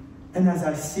 And as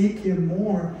I seek him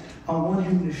more, I want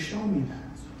him to show me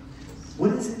that.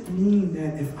 What does it mean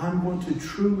that if I'm going to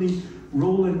truly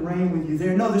rule and reign with you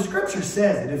there? No, the scripture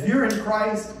says it. If you're in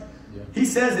Christ, he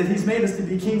says that he's made us to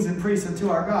be kings and priests unto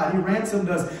our God. He ransomed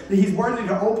us. He's worthy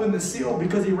to open the seal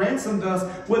because he ransomed us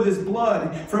with his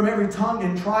blood from every tongue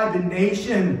and tribe and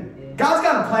nation. God's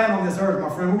got a plan on this earth, my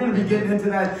friend. We're going to be getting into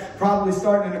that probably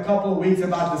starting in a couple of weeks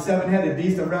about the seven-headed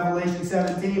beast of Revelation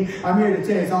 17. I'm here to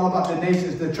tell you it's all about the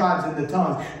nations, the tribes, and the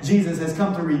tongues. Jesus has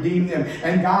come to redeem them.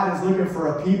 And God is looking for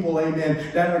a people,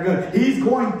 amen, that are good.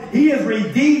 He is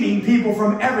redeeming people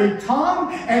from every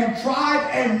tongue and tribe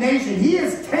and nation. He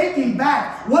is taking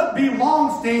back what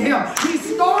belongs to him. He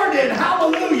started,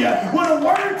 hallelujah, with a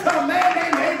word to a man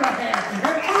named Abraham.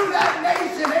 And through that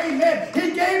nation, amen,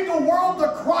 he gave the world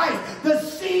to Christ. The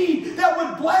seed that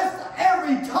would bless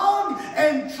every tongue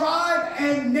and tribe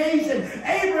and nation.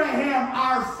 Abraham,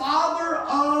 our father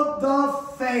of the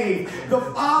faith. The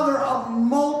father of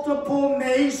multiple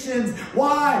nations.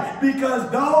 Why? Because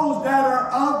those that are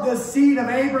of the seed of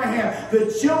Abraham,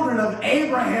 the children of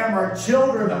Abraham, are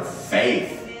children of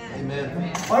faith.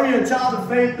 Amen. Are you a child of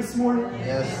faith this morning?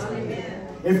 Yes.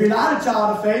 If you're not a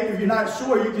child of faith, if you're not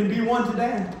sure, you can be one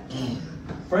today.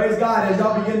 Praise God. As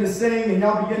y'all begin to sing and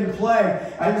y'all begin to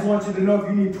play, I just want you to know if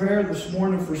you need prayer this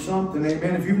morning for something,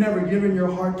 amen. If you've never given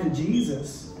your heart to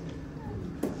Jesus,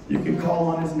 you can call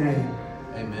on his name.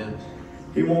 Amen.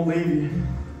 He won't leave you.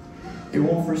 He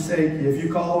won't forsake you. If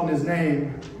you call on his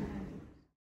name,